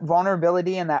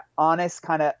vulnerability and that honest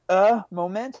kind of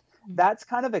moment, that's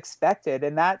kind of expected,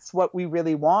 and that's what we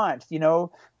really want.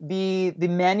 The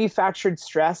manufactured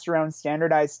stress around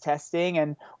standardized testing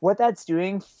and what that's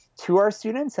doing to our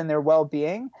students and their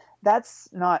well-being, that's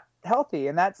not healthy,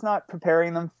 and that's not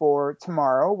preparing them for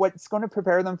tomorrow. What's going to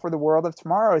prepare them for the world of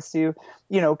tomorrow is to,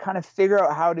 kind of figure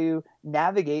out how to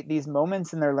navigate these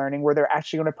moments in their learning where they're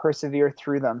actually going to persevere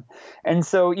through them. And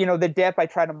so, the dip, I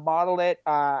try to model it.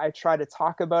 I try to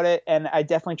talk about it, and I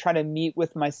definitely try to meet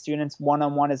with my students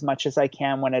one-on-one as much as I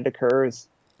can when it occurs.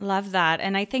 Love that.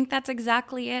 And I think that's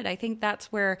exactly it. I think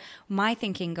that's where my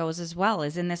thinking goes as well,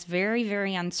 is in this very,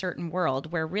 very uncertain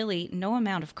world where really no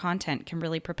amount of content can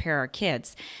really prepare our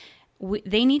kids.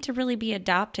 They need to really be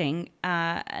adopting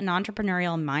an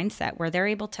entrepreneurial mindset where they're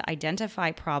able to identify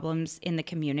problems in the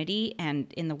community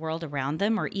and in the world around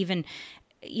them, or even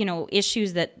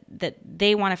issues that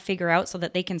they want to figure out so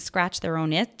that they can scratch their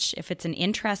own itch, if it's an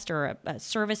interest or a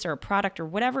service or a product or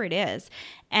whatever it is,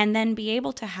 and then be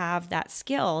able to have that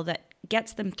skill that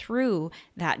gets them through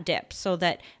that dip, so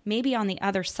that maybe on the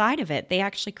other side of it, they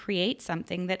actually create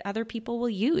something that other people will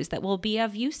use, that will be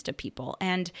of use to people.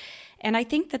 And I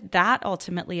think that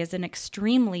ultimately is an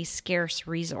extremely scarce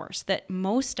resource that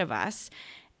most of us,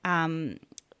 a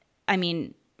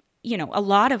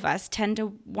lot of us tend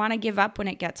to want to give up when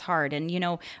it gets hard. And,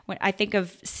 when I think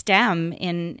of STEM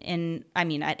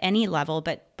at any level,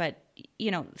 but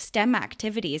STEM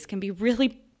activities can be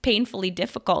really painfully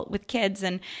difficult with kids.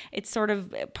 And it's sort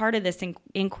of part of this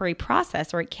inquiry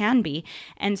process, or it can be.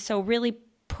 And so really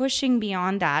pushing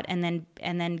beyond that, and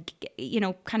then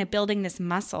kind of building this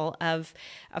muscle of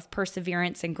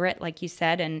perseverance and grit, like you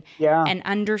said, and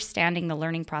understanding the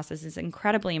learning process is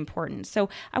incredibly important. So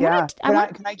can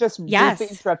I just briefly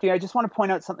interrupt you? I just want to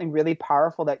point out something really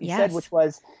powerful that you said, which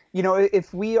was,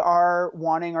 if we are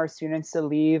wanting our students to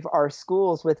leave our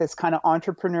schools with this kind of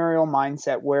entrepreneurial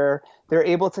mindset where they're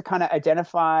able to kind of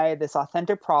identify this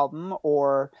authentic problem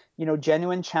or,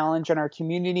 genuine challenge in our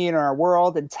community and in our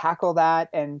world, and tackle that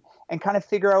and kind of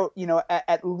figure out,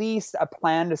 at least a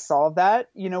plan to solve that.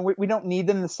 We don't need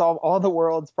them to solve all the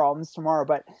world's problems tomorrow,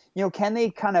 but, can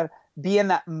they kind of be in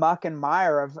that muck and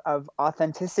mire of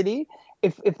authenticity?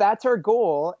 If that's our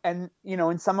goal, and,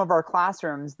 in some of our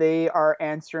classrooms, they are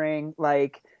answering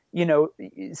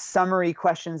summary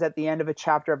questions at the end of a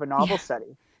chapter of a novel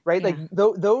study, right? Yeah.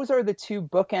 Those are the two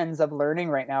bookends of learning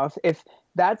right now. If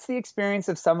that's the experience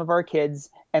of some of our kids,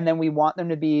 and then we want them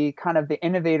to be kind of the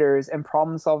innovators and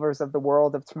problem solvers of the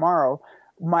world of tomorrow,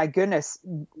 my goodness,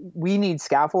 we need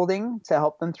scaffolding to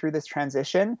help them through this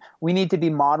transition. We need to be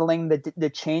modeling the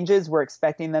changes we're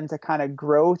expecting them to kind of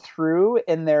grow through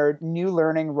in their new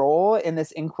learning role in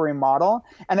this inquiry model.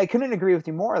 And I couldn't agree with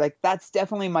you more. That's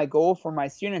definitely my goal for my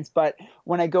students. But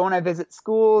when I go and I visit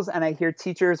schools and I hear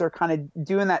teachers are kind of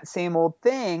doing that same old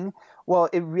thing, well,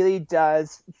 it really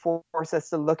does force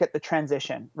us to look at the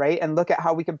transition, right? And look at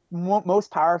how we can most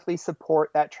powerfully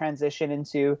support that transition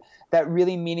into that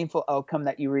really meaningful outcome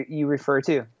that you refer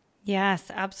to. Yes,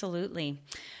 absolutely.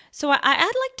 So I'd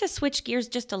like to switch gears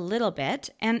just a little bit,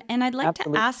 and I'd like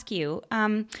to ask you,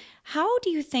 how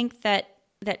do you think that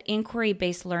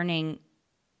inquiry-based learning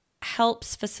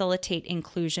helps facilitate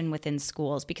inclusion within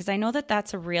schools? Because I know that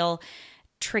that's a real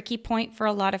tricky point for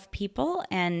a lot of people,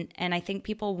 and I think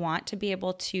people want to be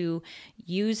able to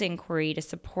use inquiry to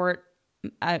support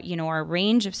our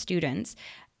range of students.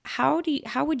 How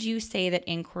would you say that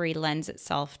inquiry lends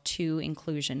itself to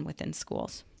inclusion within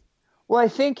schools? Well, I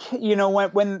think,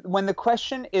 when the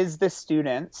question is the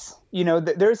students,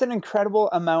 there's an incredible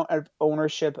amount of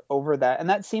ownership over that.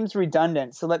 And that seems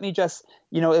redundant. So let me just,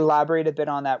 elaborate a bit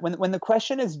on that. When the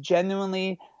question is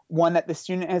genuinely one that the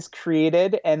student has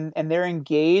created, and they're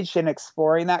engaged in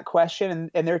exploring that question,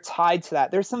 and they're tied to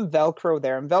that, there's some Velcro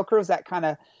there. And Velcro is that kind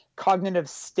of cognitive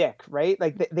stick, right?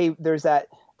 There's that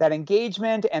that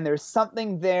engagement, and there's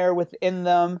something there within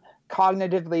them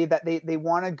cognitively that they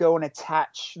want to go and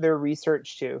attach their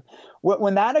research to.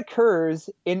 When that occurs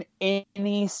in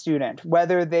any student,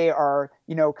 whether they are,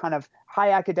 kind of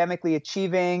high academically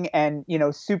achieving and,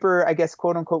 super, I guess,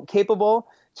 quote unquote, capable,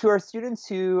 to our students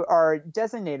who are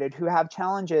designated, who have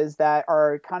challenges that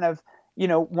are kind of,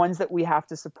 ones that we have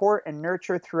to support and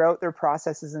nurture throughout their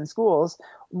processes in schools,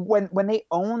 when they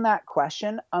own that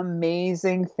question,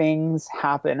 amazing things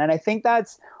happen. And I think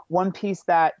that's one piece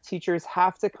that teachers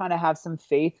have to kind of have some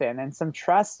faith in and some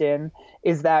trust in,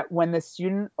 is that when the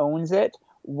student owns it,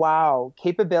 wow,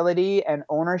 capability and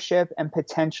ownership and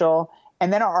potential,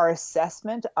 and then our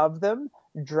assessment of them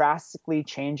drastically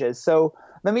changes. So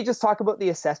let me just talk about the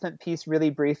assessment piece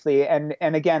really briefly. And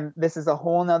again, this is a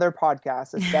whole nother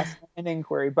podcast, assessment and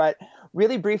inquiry. But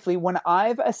really briefly, when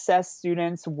I've assessed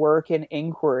students' work in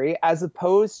inquiry as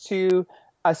opposed to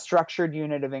a structured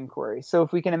unit of inquiry. So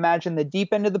if we can imagine the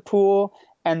deep end of the pool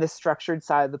and the structured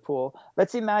side of the pool.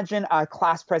 Let's imagine a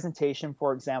class presentation,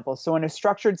 for example. So in a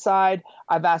structured side,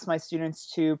 I've asked my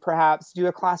students to perhaps do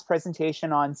a class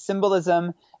presentation on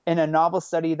symbolism in a novel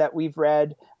study that we've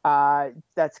read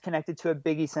that's connected to a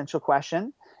big essential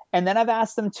question. And then I've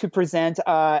asked them to present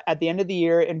at the end of the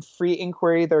year in free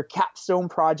inquiry their capstone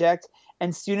project.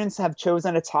 And students have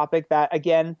chosen a topic that,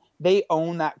 again, they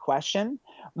own that question.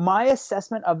 My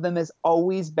assessment of them is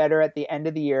always better at the end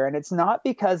of the year. And it's not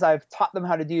because I've taught them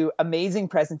how to do amazing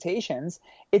presentations.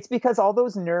 It's because all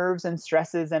those nerves and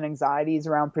stresses and anxieties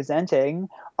around presenting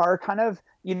are kind of,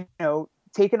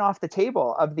 taken off the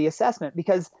table of the assessment,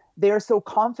 because they are so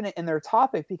confident in their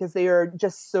topic, because they are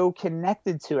just so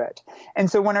connected to it. And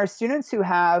so when our students who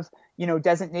have,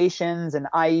 designations and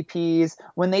IEPs,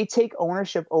 when they take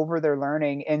ownership over their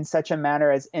learning in such a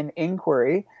manner as in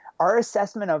inquiry, our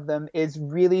assessment of them is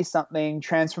really something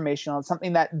transformational. It's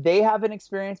something that they haven't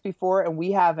experienced before, and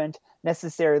we haven't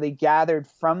necessarily gathered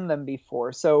from them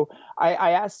before. So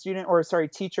I ask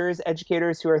teachers,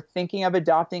 educators who are thinking of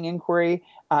adopting inquiry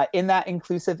in that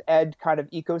inclusive ed kind of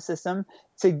ecosystem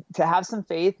to have some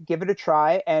faith, give it a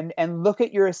try, and look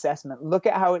at your assessment, look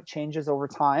at how it changes over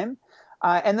time.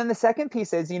 And then the second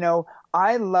piece is,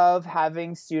 I love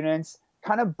having students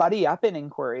kind of buddy up in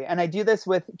inquiry. And I do this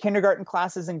with kindergarten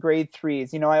classes and grade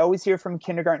threes. I always hear from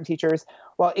kindergarten teachers,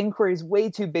 well, inquiry is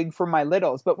way too big for my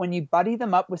littles. But when you buddy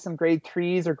them up with some grade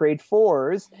threes or grade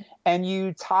fours, and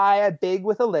you tie a big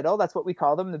with a little, that's what we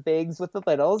call them, the bigs with the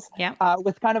littles,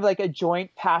 with kind of like a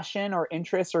joint passion or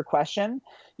interest or question,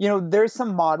 there's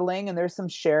some modeling and there's some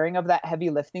sharing of that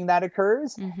heavy lifting that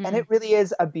occurs. Mm-hmm. And it really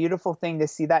is a beautiful thing to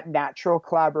see that natural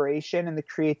collaboration and the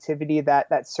creativity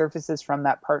that surfaces from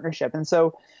that partnership. And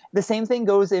so the same thing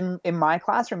goes in my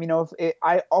classroom.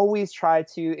 I always try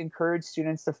to encourage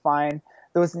students to find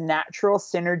those natural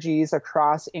synergies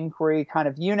across inquiry kind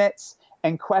of units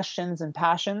and questions and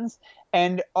passions,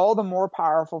 and all the more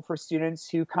powerful for students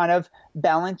who kind of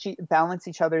balance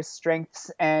each other's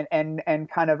strengths and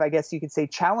kind of, I guess you could say,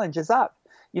 challenges up.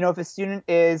 If a student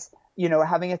is,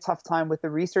 having a tough time with the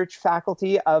research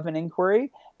faculty of an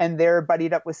inquiry, and they're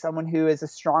buddied up with someone who is a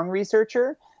strong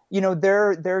researcher,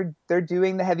 they're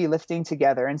doing the heavy lifting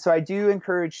together. And so I do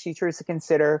encourage teachers to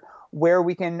consider where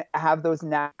we can have those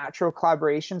natural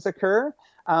collaborations occur.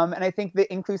 And I think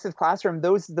the inclusive classroom,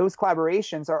 those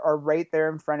collaborations are right there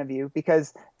in front of you,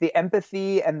 because the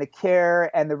empathy and the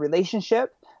care and the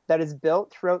relationship that is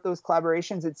built throughout those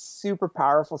collaborations, it's super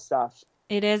powerful stuff.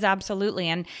 It is, absolutely.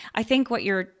 And I think what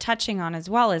you're touching on as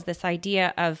well is this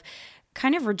idea of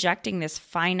kind of rejecting this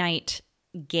finite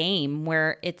game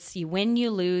where it's you win,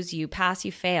 you lose, you pass,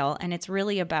 you fail. And it's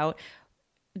really about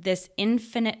this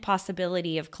infinite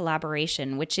possibility of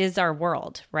collaboration, which is our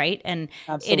world, right? And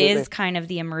Absolutely. It is kind of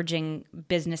the emerging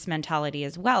business mentality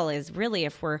as well, is really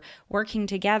if we're working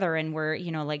together and we're,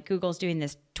 like Google's doing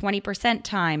this 20%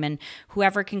 time, and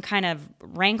whoever can kind of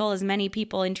wrangle as many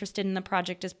people interested in the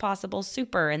project as possible,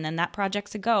 super. And then that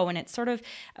project's a go. And it's sort of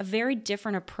a very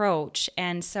different approach.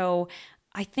 And so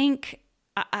I think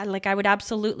I would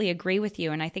absolutely agree with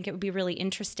you. And I think it would be really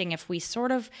interesting if we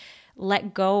sort of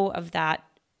let go of that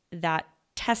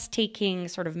test-taking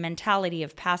sort of mentality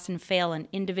of pass and fail and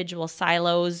individual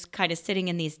silos kind of sitting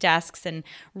in these desks, and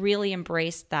really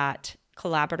embrace that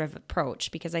collaborative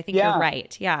approach, because I think you're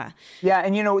right. Yeah. Yeah.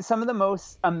 And, some of the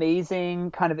most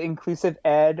amazing kind of inclusive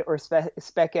ed or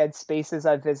spec ed spaces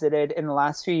I've visited in the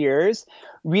last few years,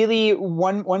 really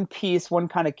one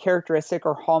kind of characteristic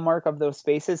or hallmark of those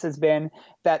spaces has been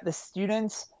that the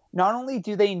students, not only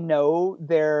do they know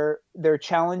their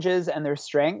challenges and their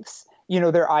strengths,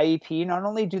 their IEP, not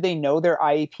only do they know their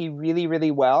IEP really,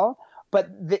 really well, but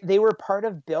they were part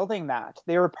of building that.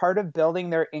 They were part of building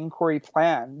their inquiry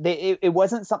plan. It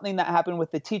wasn't something that happened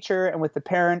with the teacher and with the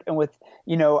parent and with,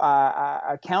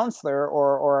 a counselor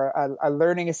or a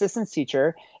learning assistance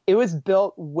teacher. It was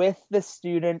built with the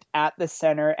student at the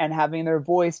center and having their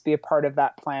voice be a part of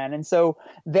that plan. And so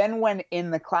then when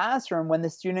in the classroom, when the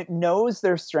student knows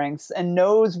their strengths and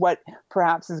knows what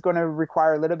perhaps is going to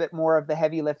require a little bit more of the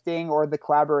heavy lifting or the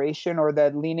collaboration or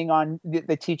the leaning on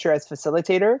the teacher as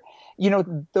facilitator,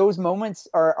 those moments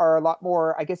are a lot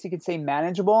more, I guess you could say,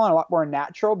 manageable and a lot more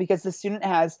natural because the student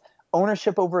has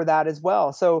ownership over that as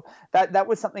well. So that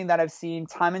was something that I've seen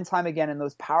time and time again in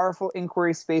those powerful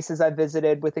inquiry spaces I've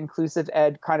visited with inclusive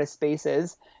ed kind of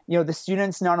spaces. The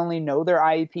students not only know their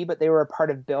IEP, but they were a part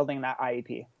of building that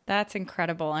IEP. That's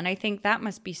incredible. And I think that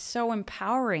must be so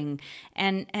empowering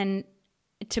and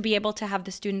to be able to have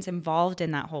the students involved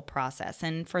in that whole process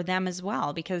and for them as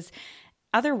well, because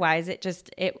otherwise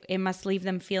it must leave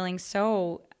them feeling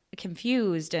so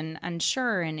confused and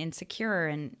unsure and insecure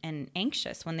and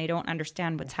anxious when they don't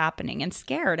understand what's happening and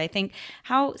scared. I think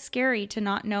how scary to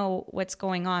not know what's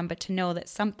going on, but to know that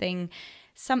something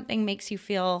makes you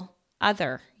feel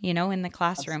other, in the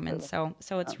classroom. Absolutely. And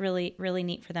so it's really, really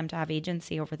neat for them to have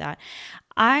agency over that.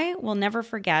 I will never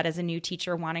forget as a new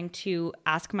teacher wanting to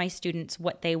ask my students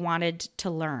what they wanted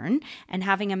to learn and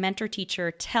having a mentor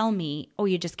teacher tell me, oh,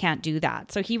 you just can't do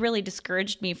that. So he really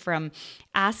discouraged me from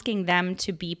asking them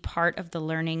to be part of the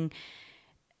learning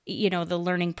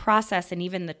process and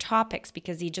even the topics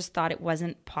because he just thought it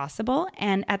wasn't possible.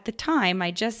 And at the time,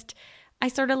 I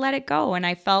sort of let it go and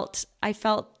I felt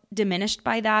diminished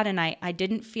by that, and I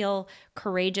didn't feel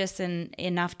courageous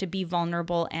enough to be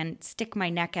vulnerable and stick my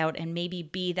neck out and maybe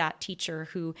be that teacher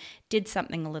who did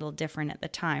something a little different at the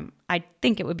time. I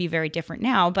think it would be very different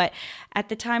now, but at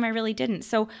the time I really didn't.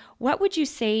 So what would you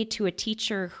say to a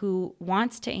teacher who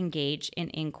wants to engage in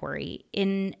inquiry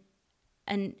in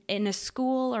a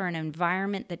school or an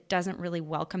environment that doesn't really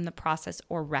welcome the process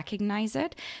or recognize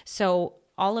it? So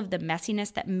all of the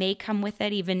messiness that may come with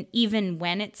it, even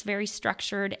when it's very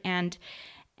structured and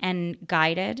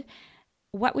guided.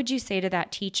 What would you say to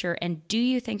that teacher? And do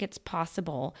you think it's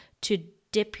possible to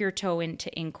dip your toe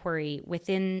into inquiry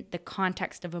within the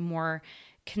context of a more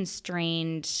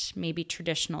constrained, maybe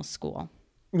traditional school?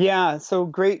 Yeah, so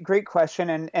great question,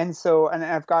 and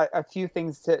I've got a few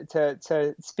things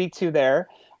to speak to there.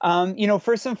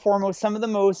 First and foremost, some of the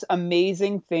most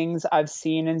amazing things I've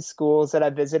seen in schools that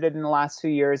I've visited in the last few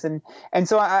years, and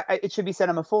so it should be said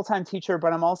I'm a full-time teacher,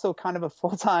 but I'm also kind of a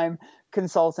full-time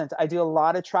consultant. I do a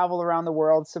lot of travel around the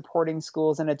world supporting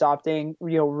schools and adopting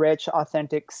rich,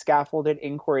 authentic, scaffolded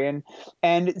inquiry,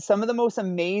 and some of the most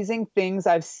amazing things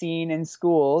I've seen in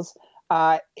schools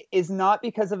is not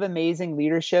because of amazing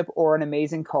leadership or an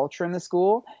amazing culture in the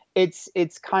school. It's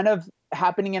kind of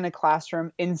happening in a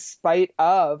classroom in spite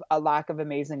of a lack of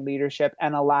amazing leadership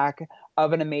and a lack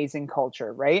of an amazing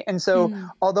culture, right? And so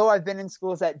although I've been in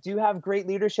schools that do have great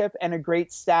leadership and a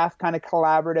great staff kind of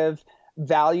collaborative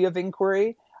value of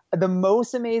inquiry, the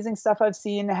most amazing stuff I've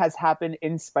seen has happened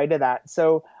in spite of that.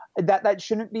 So that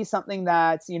shouldn't be something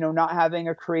that, not having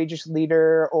a courageous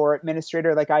leader or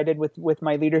administrator like I did with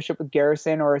my leadership with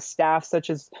Garrison, or a staff such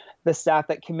as the staff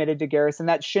that committed to Garrison,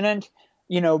 that shouldn't,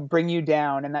 bring you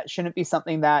down. And that shouldn't be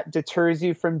something that deters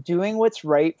you from doing what's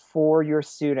right for your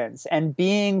students and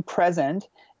being present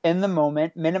in the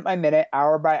moment, minute by minute,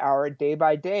 hour by hour, day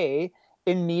by day,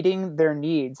 in meeting their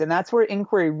needs. And that's where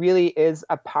inquiry really is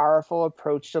a powerful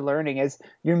approach to learning, is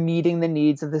you're meeting the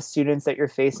needs of the students that you're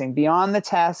facing beyond the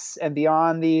tests and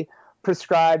beyond the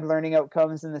prescribed learning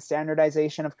outcomes and the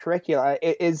standardization of curricula.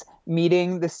 It is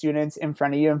meeting the students in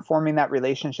front of you and forming that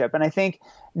relationship. And I think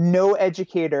no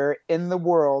educator in the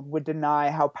world would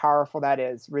deny how powerful that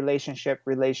is. Relationship.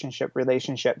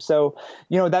 So,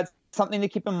 that's something to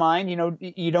keep in mind.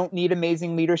 You don't need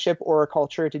amazing leadership or a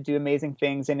culture to do amazing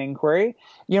things in inquiry.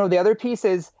 The other piece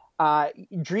is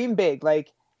dream big.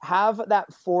 Like, have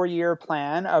that 4-year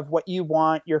plan of what you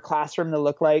want your classroom to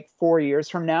look like 4 years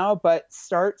from now, but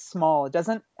start small. It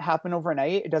doesn't happen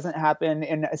overnight. It doesn't happen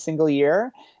in a single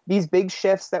year. These big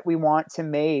shifts that we want to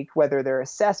make, whether they're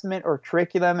assessment or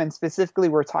curriculum, and specifically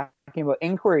we're talking about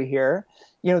inquiry here,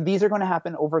 these are going to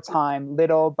happen over time,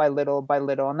 little by little by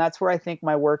little. And that's where I think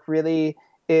my work really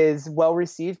is well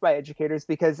received by educators,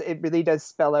 because it really does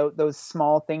spell out those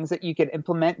small things that you can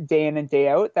implement day in and day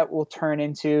out that will turn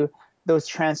into those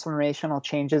transformational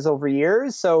changes over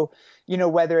years. So,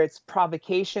 whether it's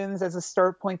provocations as a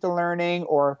start point to learning,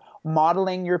 or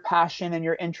modeling your passion and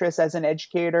your interest as an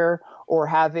educator, or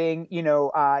having,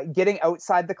 getting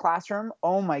outside the classroom.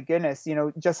 Oh my goodness,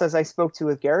 just as I spoke to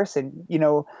with Garrison,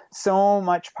 so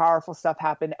much powerful stuff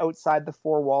happened outside the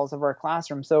four walls of our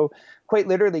classroom. So quite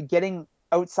literally getting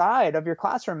outside of your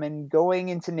classroom and going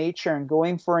into nature and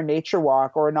going for a nature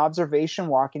walk or an observation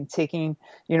walk and taking,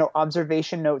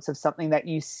 observation notes of something that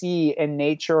you see in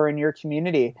nature or in your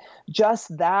community.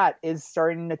 Just that is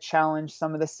starting to challenge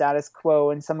some of the status quo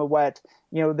and some of what,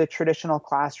 the traditional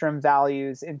classroom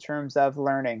values in terms of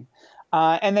learning.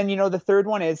 And then, the third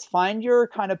one is find your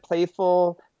kind of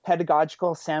playful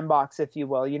pedagogical sandbox, if you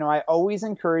will. I always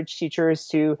encourage teachers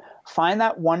to find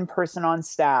that one person on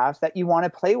staff that you want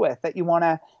to play with, that you want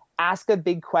to ask a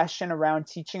big question around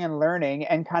teaching and learning,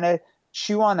 and kind of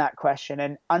chew on that question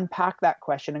and unpack that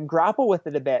question and grapple with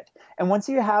it a bit. And once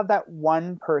you have that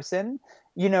one person,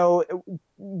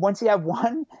 once you have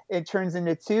one, it turns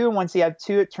into two. And once you have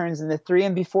two, it turns into three.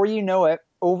 And before you know it,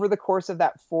 over the course of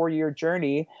that 4-year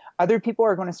journey, other people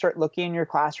are going to start looking in your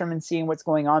classroom and seeing what's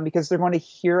going on because they're going to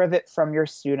hear of it from your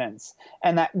students.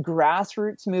 And that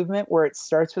grassroots movement, where it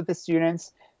starts with the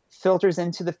students, filters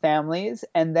into the families,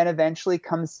 and then eventually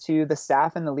comes to the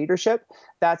staff and the leadership,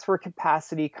 that's where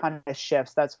capacity kind of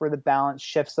shifts. That's where the balance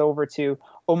shifts over to,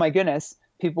 oh my goodness,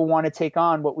 people want to take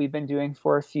on what we've been doing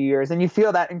for a few years. And you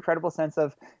feel that incredible sense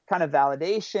of kind of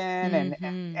validation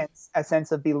and a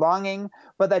sense of belonging,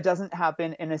 but that doesn't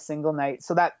happen in a single night.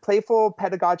 So that playful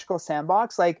pedagogical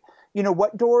sandbox,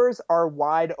 what doors are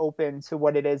wide open to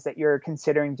what it is that you're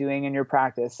considering doing in your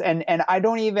practice? And I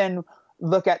don't even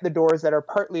look at the doors that are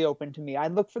partly open to me. I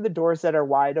look for the doors that are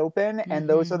wide open, and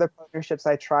those are the partnerships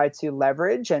I try to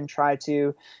leverage and try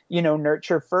to,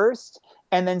 nurture first.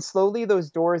 And then slowly those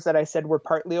doors that I said were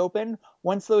partly open,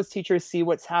 once those teachers see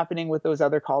what's happening with those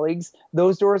other colleagues,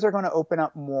 those doors are going to open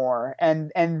up more.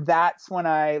 And that's when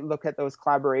I look at those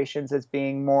collaborations as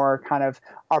being more kind of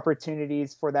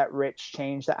opportunities for that rich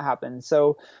change that happens.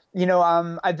 So,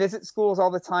 I visit schools all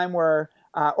the time where,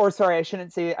 I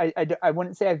shouldn't say, I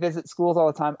wouldn't say I visit schools all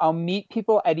the time. I'll meet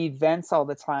people at events all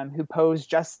the time who pose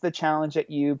just the challenge that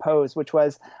you posed, which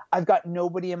was, I've got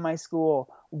nobody in my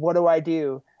school. What do I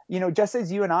do? Just as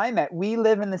you and I met, we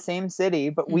live in the same city,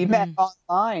 but we met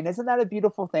online. Isn't that a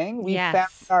beautiful thing? We found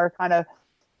our kind of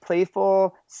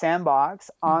playful sandbox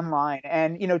online.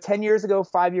 And, 10 years ago,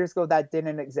 5 years ago, that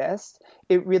didn't exist.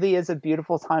 It really is a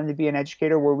beautiful time to be an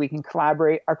educator where we can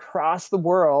collaborate across the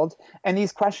world. And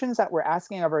these questions that we're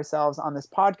asking of ourselves on this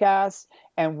podcast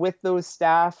and with those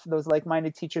staff, those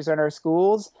like-minded teachers in our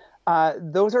schools,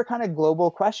 those are kind of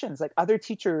global questions. Like other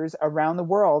teachers around the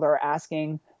world are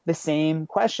asking the same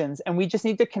questions, and we just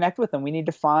need to connect with them. We need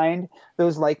to find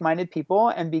those like-minded people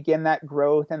and begin that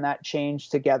growth and that change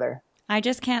together. I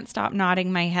just can't stop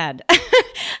nodding my head.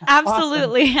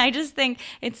 Absolutely. Awesome. I just think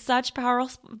it's such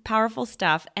powerful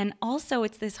stuff. And also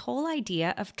it's this whole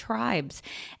idea of tribes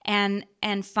and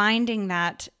finding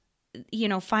that,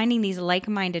 finding these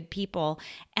like-minded people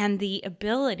and the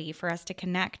ability for us to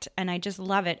connect. And I just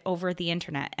love it over the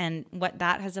internet and what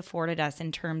that has afforded us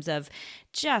in terms of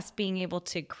just being able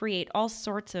to create all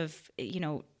sorts of,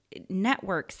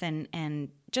 networks and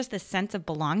just the sense of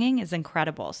belonging is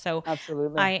incredible. So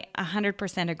absolutely. I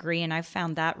 100% agree. And I've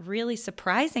found that really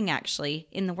surprising actually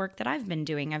in the work that I've been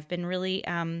doing. I've been really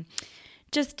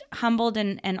just humbled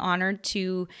and honored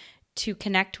to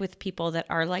connect with people that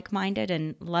are like-minded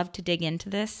and love to dig into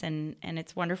this. And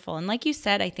it's wonderful. And like you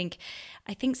said, I think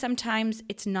sometimes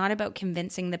it's not about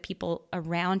convincing the people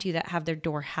around you that have their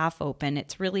door half open.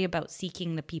 It's really about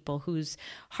seeking the people whose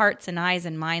hearts and eyes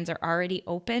and minds are already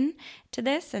open to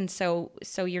this. And so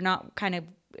you're not kind of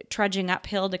trudging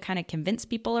uphill to kind of convince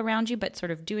people around you, but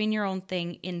sort of doing your own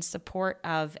thing in support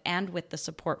of and with the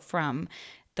support from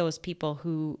those people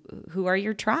who are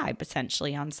your tribe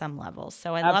essentially on some level.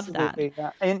 So I Absolutely, love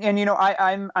that. Yeah.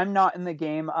 And I'm not in the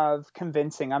game of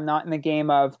convincing. I'm not in the game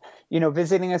of,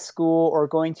 visiting a school or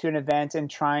going to an event and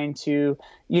trying to,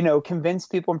 convince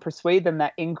people and persuade them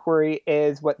that inquiry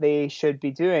is what they should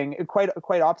be doing.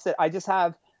 Quite opposite. I just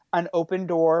have an open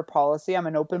door policy. I'm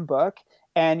an open book.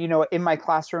 And, in my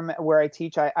classroom where I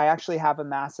teach, I actually have a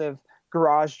massive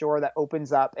garage door that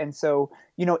opens up. And so,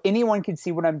 anyone can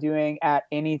see what I'm doing at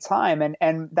any time.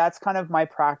 And that's kind of my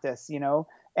practice,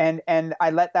 and I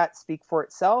let that speak for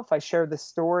itself. I share the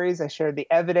stories, I share the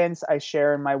evidence, I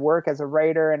share in my work as a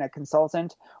writer and a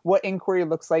consultant, what inquiry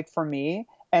looks like for me.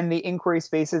 and the inquiry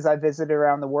spaces I visited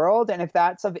around the world. And if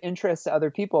that's of interest to other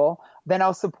people, then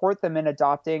I'll support them in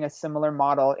adopting a similar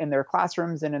model in their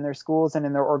classrooms and in their schools and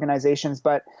in their organizations.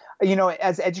 But,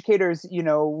 as educators,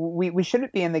 we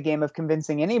shouldn't be in the game of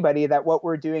convincing anybody that what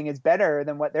we're doing is better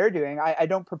than what they're doing. I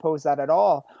don't propose that at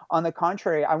all. On the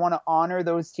contrary, I want to honor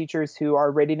those teachers who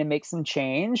are ready to make some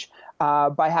change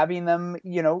by having them,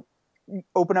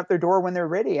 open up their door when they're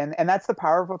ready. And that's the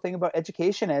powerful thing about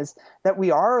education, is that we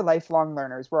are lifelong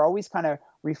learners. We're always kind of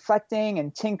reflecting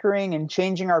and tinkering and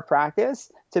changing our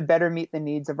practice to better meet the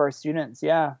needs of our students.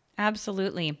 Yeah.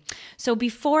 Absolutely. So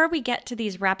before we get to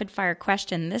these rapid fire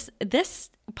questions, this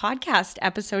podcast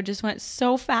episode just went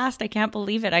so fast. I can't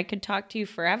believe it. I could talk to you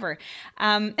forever.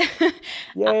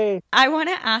 Yay. I want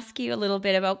to ask you a little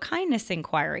bit about kindness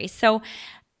inquiry. So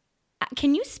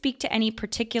can you speak to any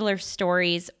particular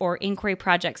stories or inquiry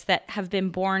projects that have been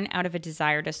born out of a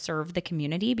desire to serve the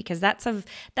community? Because that's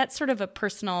sort of a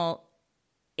personal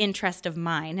interest of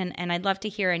mine. And I'd love to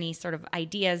hear any sort of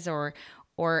ideas or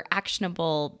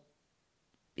actionable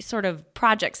sort of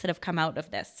projects that have come out of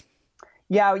this.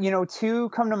 Yeah, two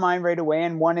come to mind right away.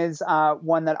 And one is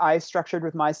one that I structured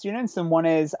with my students, and one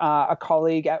is a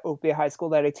colleague at Oak Bay High School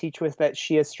that I teach with that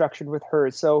she has structured with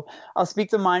hers. So I'll speak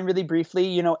to mine really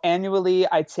briefly. Annually,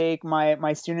 I take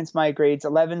my students, my grades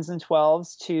 11s and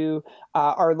 12s, to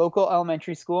our local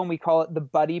elementary school, and we call it the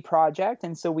Buddy Project.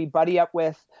 And so we buddy up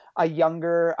with a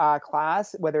younger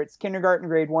class, whether it's kindergarten,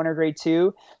 grade 1 or grade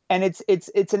 2. And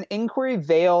it's an inquiry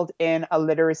veiled in a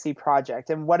literacy project.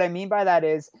 And what I mean by that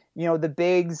is, the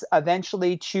bigs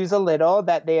eventually choose a little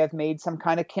that they have made some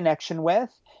kind of connection with.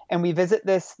 And we visit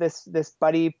this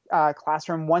buddy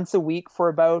classroom once a week for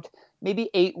about maybe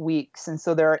 8 weeks. And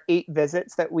so there are 8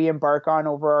 visits that we embark on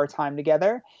over our time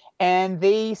together. And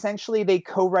they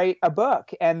co-write a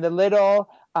book, and the little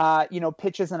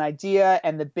pitches an idea,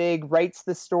 and the big writes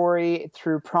the story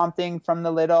through prompting from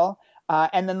the little.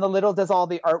 And then the little does all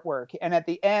the artwork. And at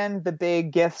the end, the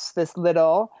big gifts this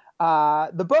little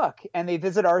the book, and they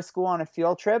visit our school on a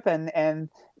field trip, and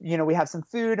we have some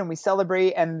food and we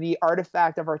celebrate. And the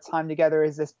artifact of our time together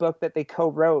is this book that they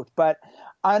co-wrote. But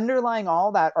underlying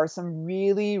all that are some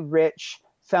really rich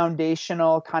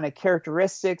foundational kind of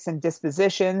characteristics and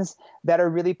dispositions that are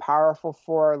really powerful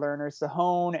for our learners to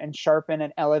hone and sharpen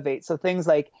and elevate. So things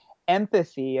like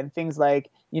empathy and things like,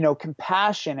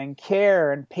 compassion and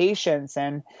care and patience.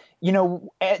 And,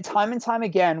 time and time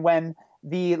again, when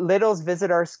the littles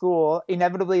visit our school,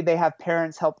 inevitably they have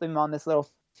parents help them on this little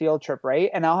field trip,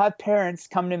 right? And I'll have parents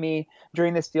come to me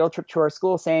during this field trip to our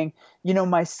school saying,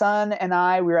 my son and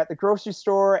I, we were at the grocery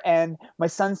store, and my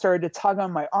son started to tug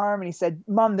on my arm, and he said,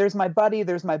 "Mom, there's my buddy.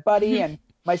 And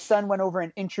my son went over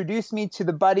and introduced me to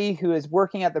the buddy who is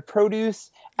working at the produce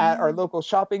at our local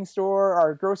shopping store,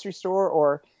 our grocery store,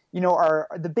 or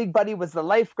the big buddy was the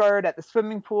lifeguard at the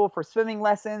swimming pool for swimming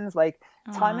lessons." Like,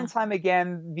 time and time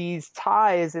again, these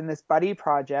ties in this buddy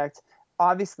project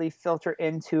obviously filter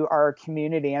into our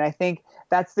community. And I think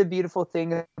that's the beautiful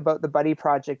thing about the Buddy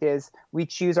Project, is we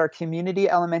choose our community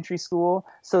elementary school.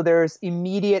 So there's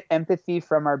immediate empathy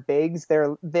from our bigs.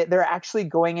 They're actually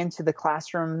going into the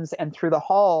classrooms and through the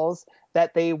halls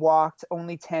that they walked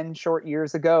only 10 short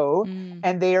years ago.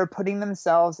 And they are putting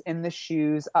themselves in the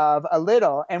shoes of a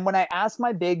little. And when I ask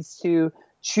my bigs to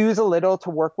choose a little to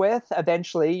work with,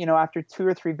 eventually, after 2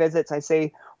 or 3 visits, I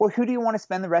say, well, who do you want to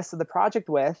spend the rest of the project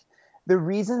with? The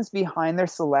reasons behind their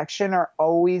selection are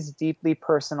always deeply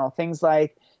personal. Things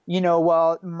like,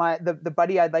 the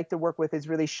buddy I'd like to work with is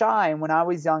really shy, and when I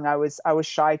was young, I was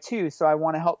shy too. So I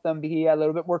want to help them be a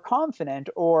little bit more confident.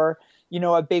 Or,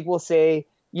 a big will say,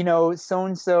 so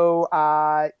and so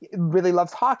really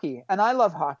loves hockey, and I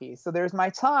love hockey, so there's my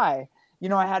tie.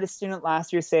 I had a student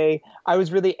last year say, I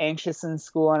was really anxious in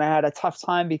school and I had a tough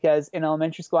time because in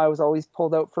elementary school I was always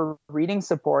pulled out for reading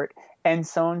support, and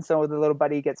so, the little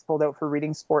buddy, gets pulled out for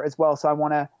reading support as well. So I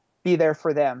want to be there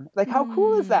for them. Like, how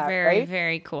cool is that? Very, right?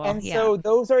 very cool. And so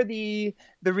those are the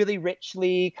really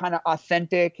richly kind of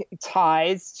authentic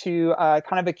ties to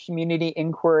kind of a community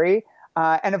inquiry.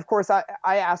 And of course, I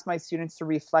ask my students to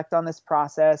reflect on this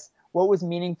process, what was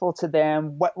meaningful to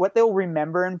them, what they'll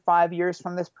remember in 5 years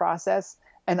from this process.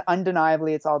 And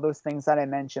undeniably, it's all those things that I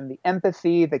mentioned: the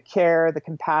empathy, the care, the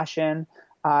compassion,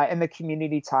 and the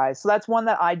community ties. So that's one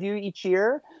that I do each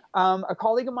year. A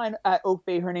colleague of mine at Oak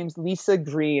Bay, her name's Lisa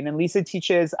Green, and Lisa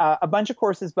teaches a bunch of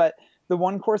courses, but the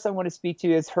one course I want to speak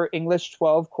to is her English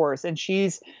 12 course. And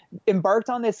she's embarked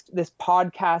on this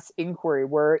podcast inquiry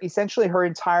where essentially her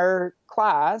entire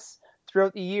class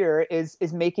throughout the year is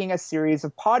making a series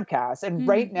of podcasts. And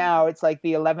right now it's like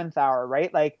the 11th hour,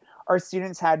 right? Like, Our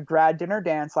students had grad dinner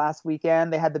dance last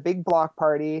weekend. They had the big block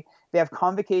party. They have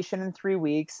convocation in 3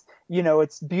 weeks.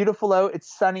 It's beautiful out.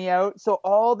 It's sunny out. So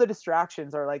all the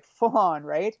distractions are like full on,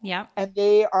 right? Yeah. And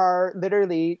they are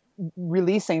literally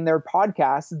releasing their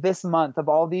podcasts this month of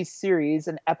all these series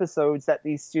and episodes that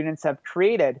these students have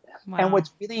created. Wow. And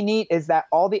what's really neat is that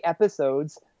all the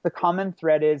episodes, the common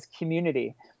thread is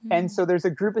community. And so there's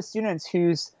a group of students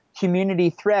whose community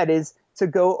thread is to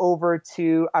go over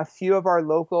to a few of our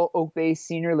local Oak Bay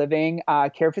senior living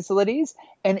care facilities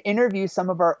and interview some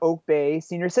of our Oak Bay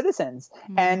senior citizens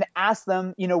and ask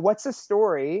them, what's a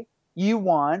story you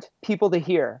want people to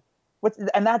hear?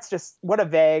 And that's just, what a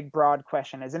vague, broad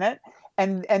question, isn't it?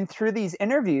 And through these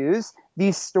interviews,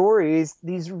 these stories,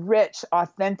 these rich,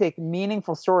 authentic,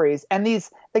 meaningful stories, and these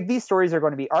stories are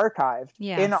going to be archived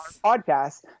in our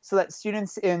podcast so that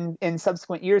students in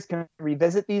subsequent years can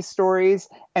revisit these stories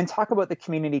and talk about the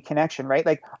community connection, right?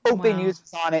 Like Oak Bay News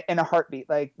is on it in a heartbeat.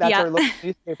 Like that's our local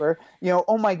newspaper.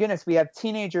 Oh my goodness, we have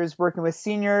teenagers working with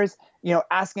seniors,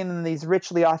 asking them these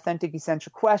richly authentic,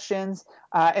 essential questions.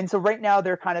 And so right now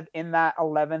they're kind of in that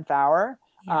 11th hour.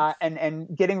 And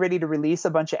getting ready to release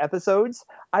a bunch of episodes.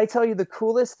 I tell you, the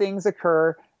coolest things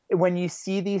occur when you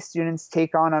see these students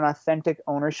take on an authentic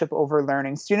ownership over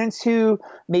learning. Students who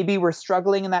maybe were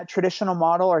struggling in that traditional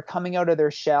model or coming out of their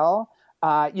shell.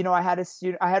 I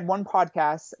had one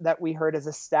podcast that we heard as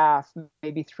a staff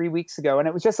maybe 3 weeks ago, and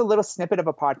it was just a little snippet of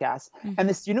a podcast. And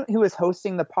the student who was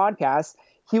hosting the podcast,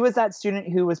 he was that student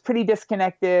who was pretty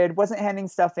disconnected, wasn't handing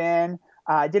stuff in,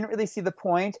 didn't really see the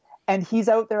point. And he's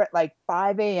out there at like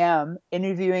 5 a.m.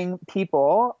 interviewing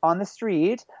people on the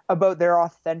street about their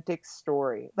authentic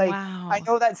story. Like, I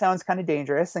know that sounds kind of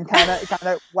dangerous and kind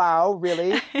of, wow,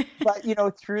 really? But,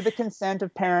 through the consent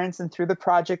of parents and through the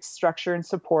project structure and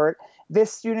support,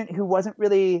 this student who wasn't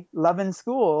really loving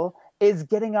school is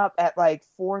getting up at like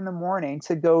 4 a.m.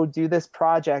 to go do this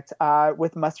project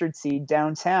with Mustard Seed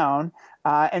downtown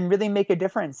and really make a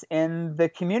difference in the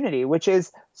community, which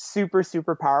is super,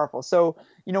 super powerful. So,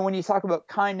 when you talk about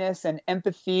kindness and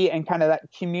empathy and kind of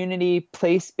that community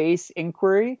place-based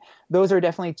inquiry, those are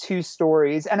definitely two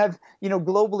stories. And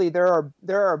globally, there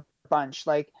are a bunch,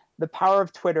 like the power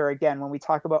of Twitter. Again, when we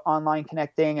talk about online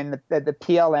connecting and the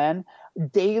PLN,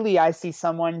 daily I see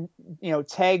someone,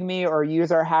 tag me or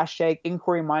use our hashtag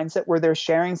inquiry mindset where they're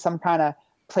sharing some kind of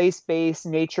place-based,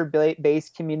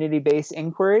 nature-based, community-based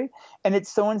inquiry. And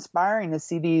it's so inspiring to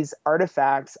see these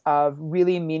artifacts of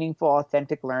really meaningful,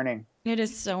 authentic learning. It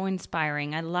is so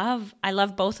inspiring. I love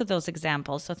both of those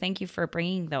examples. So thank you for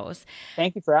bringing those.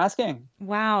 Thank you for asking.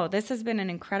 Wow, this has been an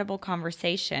incredible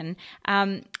conversation.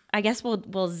 I guess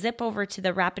we'll zip over to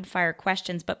the rapid fire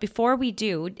questions. But before we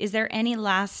do, is there any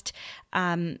last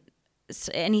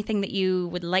anything that you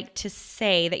would like to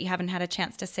say that you haven't had a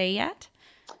chance to say yet?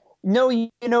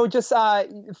 No, just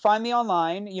find me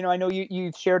online. I know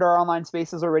you've shared our online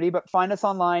spaces already, but find us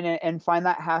online and find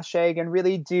that hashtag and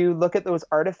really do look at those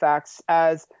artifacts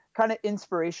as kind of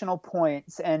inspirational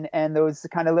points and those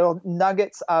kind of little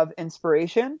nuggets of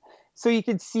inspiration. So you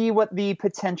can see what the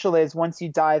potential is once you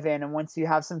dive in and once you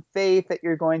have some faith that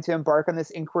you're going to embark on this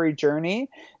inquiry journey.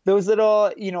 Those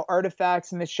little,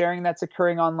 artifacts and the sharing that's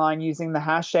occurring online using the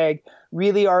hashtag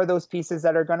really are those pieces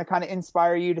that are going to kind of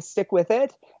inspire you to stick with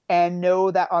it and know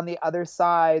that on the other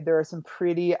side, there are some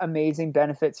pretty amazing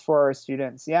benefits for our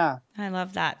students. Yeah. I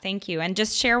love that. Thank you. And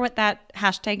just share what that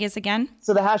hashtag is again.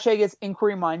 So the hashtag is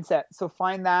Inquiry Mindset. So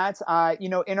find that,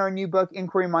 in our new book,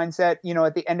 Inquiry Mindset,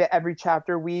 at the end of every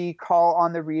chapter, we call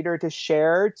on the reader to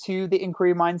share to the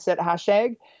Inquiry Mindset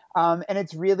hashtag. And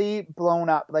it's really blown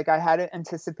up. Like I hadn't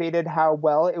anticipated how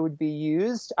well it would be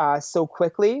used so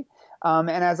quickly. And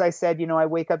as I said, I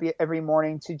wake up every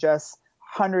morning to just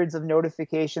hundreds of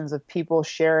notifications of people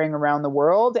sharing around the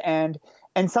world. And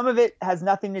some of it has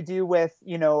nothing to do with,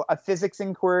 a physics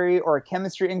inquiry or a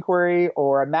chemistry inquiry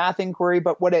or a math inquiry.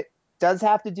 But what it does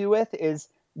have to do with is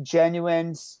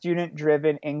genuine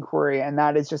student-driven inquiry. And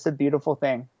that is just a beautiful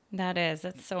thing. That's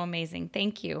so amazing.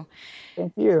 Thank you.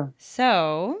 Thank you.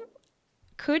 So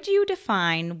could you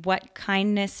define what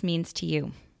kindness means to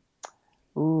you?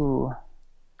 Ooh,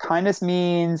 kindness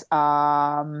means,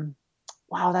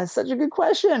 wow, that's such a good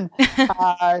question.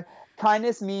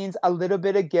 Kindness means a little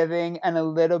bit of giving and a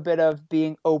little bit of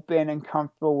being open and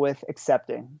comfortable with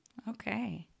accepting.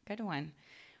 Okay, good one.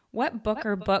 What book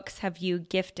or books have you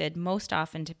gifted most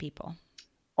often to people?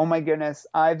 Oh my goodness,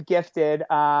 I've gifted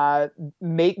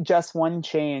Make Just One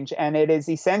Change. And it is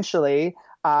essentially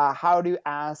how to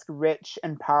ask rich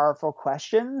and powerful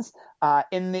questions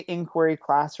in the inquiry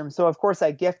classroom. So of course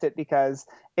I gift it because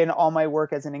in all my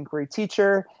work as an inquiry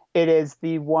teacher, it is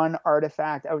the one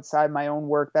artifact outside my own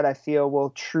work that I feel will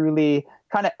truly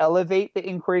kind of elevate the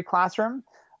inquiry classroom.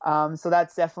 So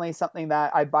that's definitely something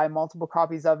that I buy multiple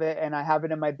copies of it and I have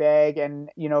it in my bag. And,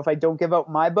 if I don't give out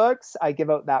my books, I give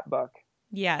out that book.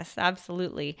 Yes,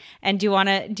 absolutely. And do you want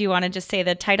to just say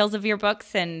the titles of your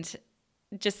books and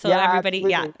just so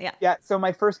everybody, absolutely. Yeah. So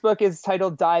my first book is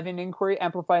titled Dive in Inquiry,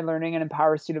 Amplify Learning and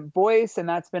Empower Student Voice. And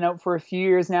that's been out for a few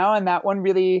years now. And that one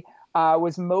really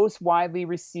was most widely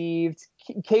received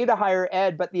K to higher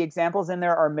ed, but the examples in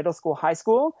there are middle school, high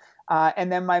school.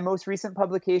 And then my most recent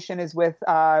publication is with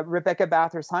Rebecca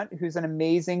Bathurst Hunt, who's an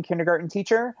amazing kindergarten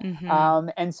teacher. Mm-hmm.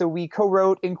 And so we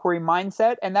co-wrote Inquiry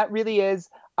Mindset, and that really is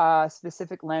a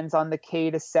specific lens on the K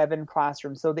to 7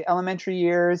 classroom. So the elementary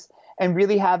years, and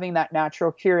really having that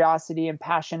natural curiosity and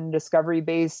passion,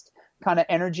 discovery-based kind of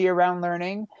energy around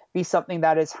learning be something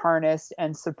that is harnessed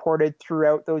and supported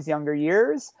throughout those younger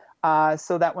years.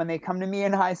 So that when they come to me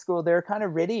in high school, they're kind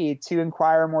of ready to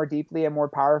inquire more deeply and more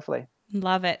powerfully.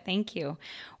 Love it. Thank you.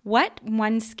 What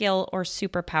one skill or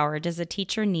superpower does a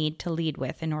teacher need to lead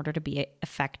with in order to be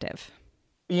effective?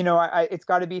 It's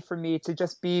got to be for me to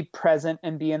just be present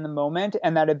and be in the moment,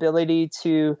 and that ability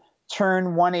to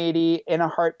turn 180 in a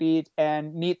heartbeat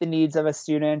and meet the needs of a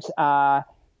student.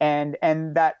 And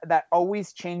that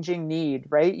always changing need,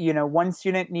 right? One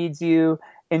student needs you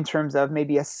in terms of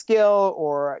maybe a skill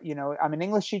or, I'm an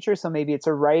English teacher, so maybe it's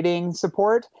a writing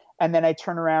support. And then I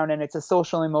turn around and it's a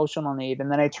social emotional need.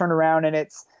 And then I turn around and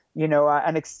it's,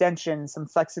 an extension, some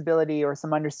flexibility or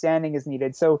some understanding is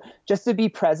needed. So just to be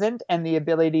present and the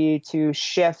ability to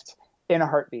shift in a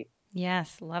heartbeat.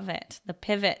 Yes, love it. The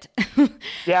pivot.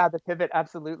 Yeah, the pivot,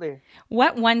 absolutely.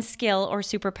 What one skill or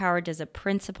superpower does a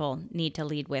principal need to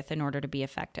lead with in order to be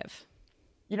effective?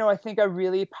 I think a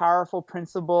really powerful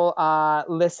principal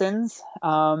listens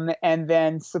and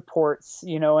then supports,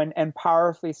 and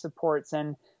powerfully supports.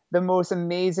 And the most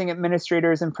amazing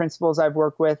administrators and principals I've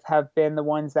worked with have been the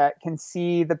ones that can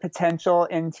see the potential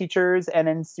in teachers and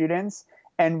in students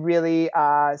and really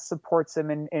supports them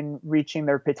in reaching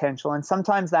their potential. And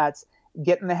sometimes that's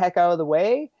getting the heck out of the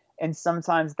way. And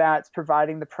sometimes that's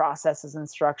providing the processes and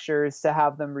structures to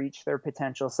have them reach their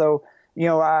potential. So,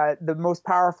 the most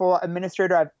powerful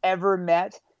administrator I've ever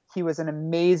met, he was an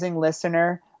amazing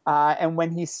listener. And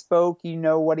when he spoke,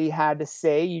 what he had to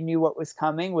say, you knew what was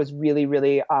coming, was really,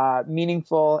 really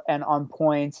meaningful and on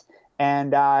point,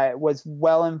 and was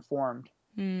well informed.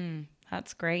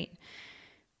 That's great.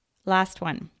 Last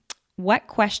one. What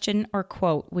question or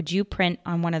quote would you print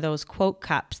on one of those quote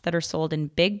cups that are sold in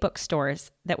big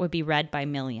bookstores that would be read by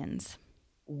millions?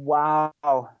 Wow.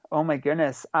 Oh my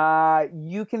goodness.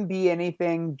 You can be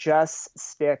anything, just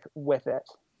stick with it.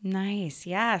 Nice.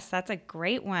 Yes, that's a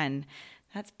great one.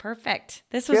 That's perfect.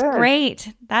 This was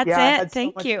great. That's it.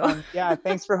 Thank you. Fun. Yeah,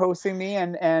 thanks for hosting me.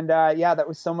 And that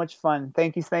was so much fun.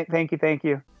 Thank you. Thank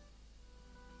you.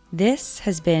 This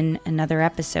has been another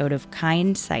episode of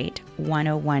Kindsight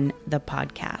 101, the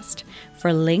podcast.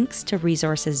 For links to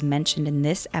resources mentioned in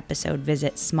this episode,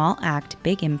 visit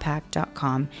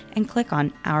smallactbigimpact.com and click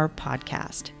on our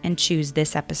podcast and choose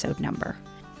this episode number.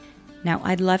 Now,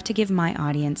 I'd love to give my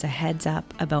audience a heads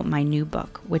up about my new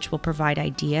book, which will provide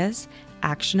ideas,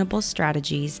 actionable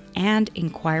strategies, and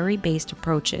inquiry-based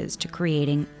approaches to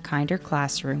creating a kinder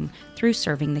classroom through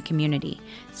serving the community.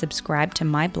 Subscribe to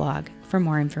my blog for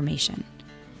more information.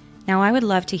 Now, I would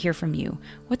love to hear from you.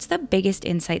 What's the biggest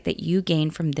insight that you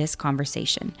gained from this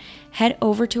conversation? Head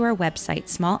over to our website,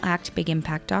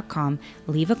 smallactbigimpact.com,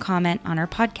 leave a comment on our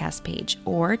podcast page,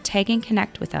 or tag and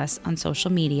connect with us on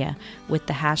social media with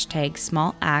the hashtag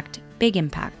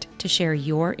SmallActBigImpact to share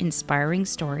your inspiring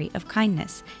story of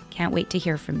kindness. Can't wait to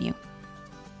hear from you.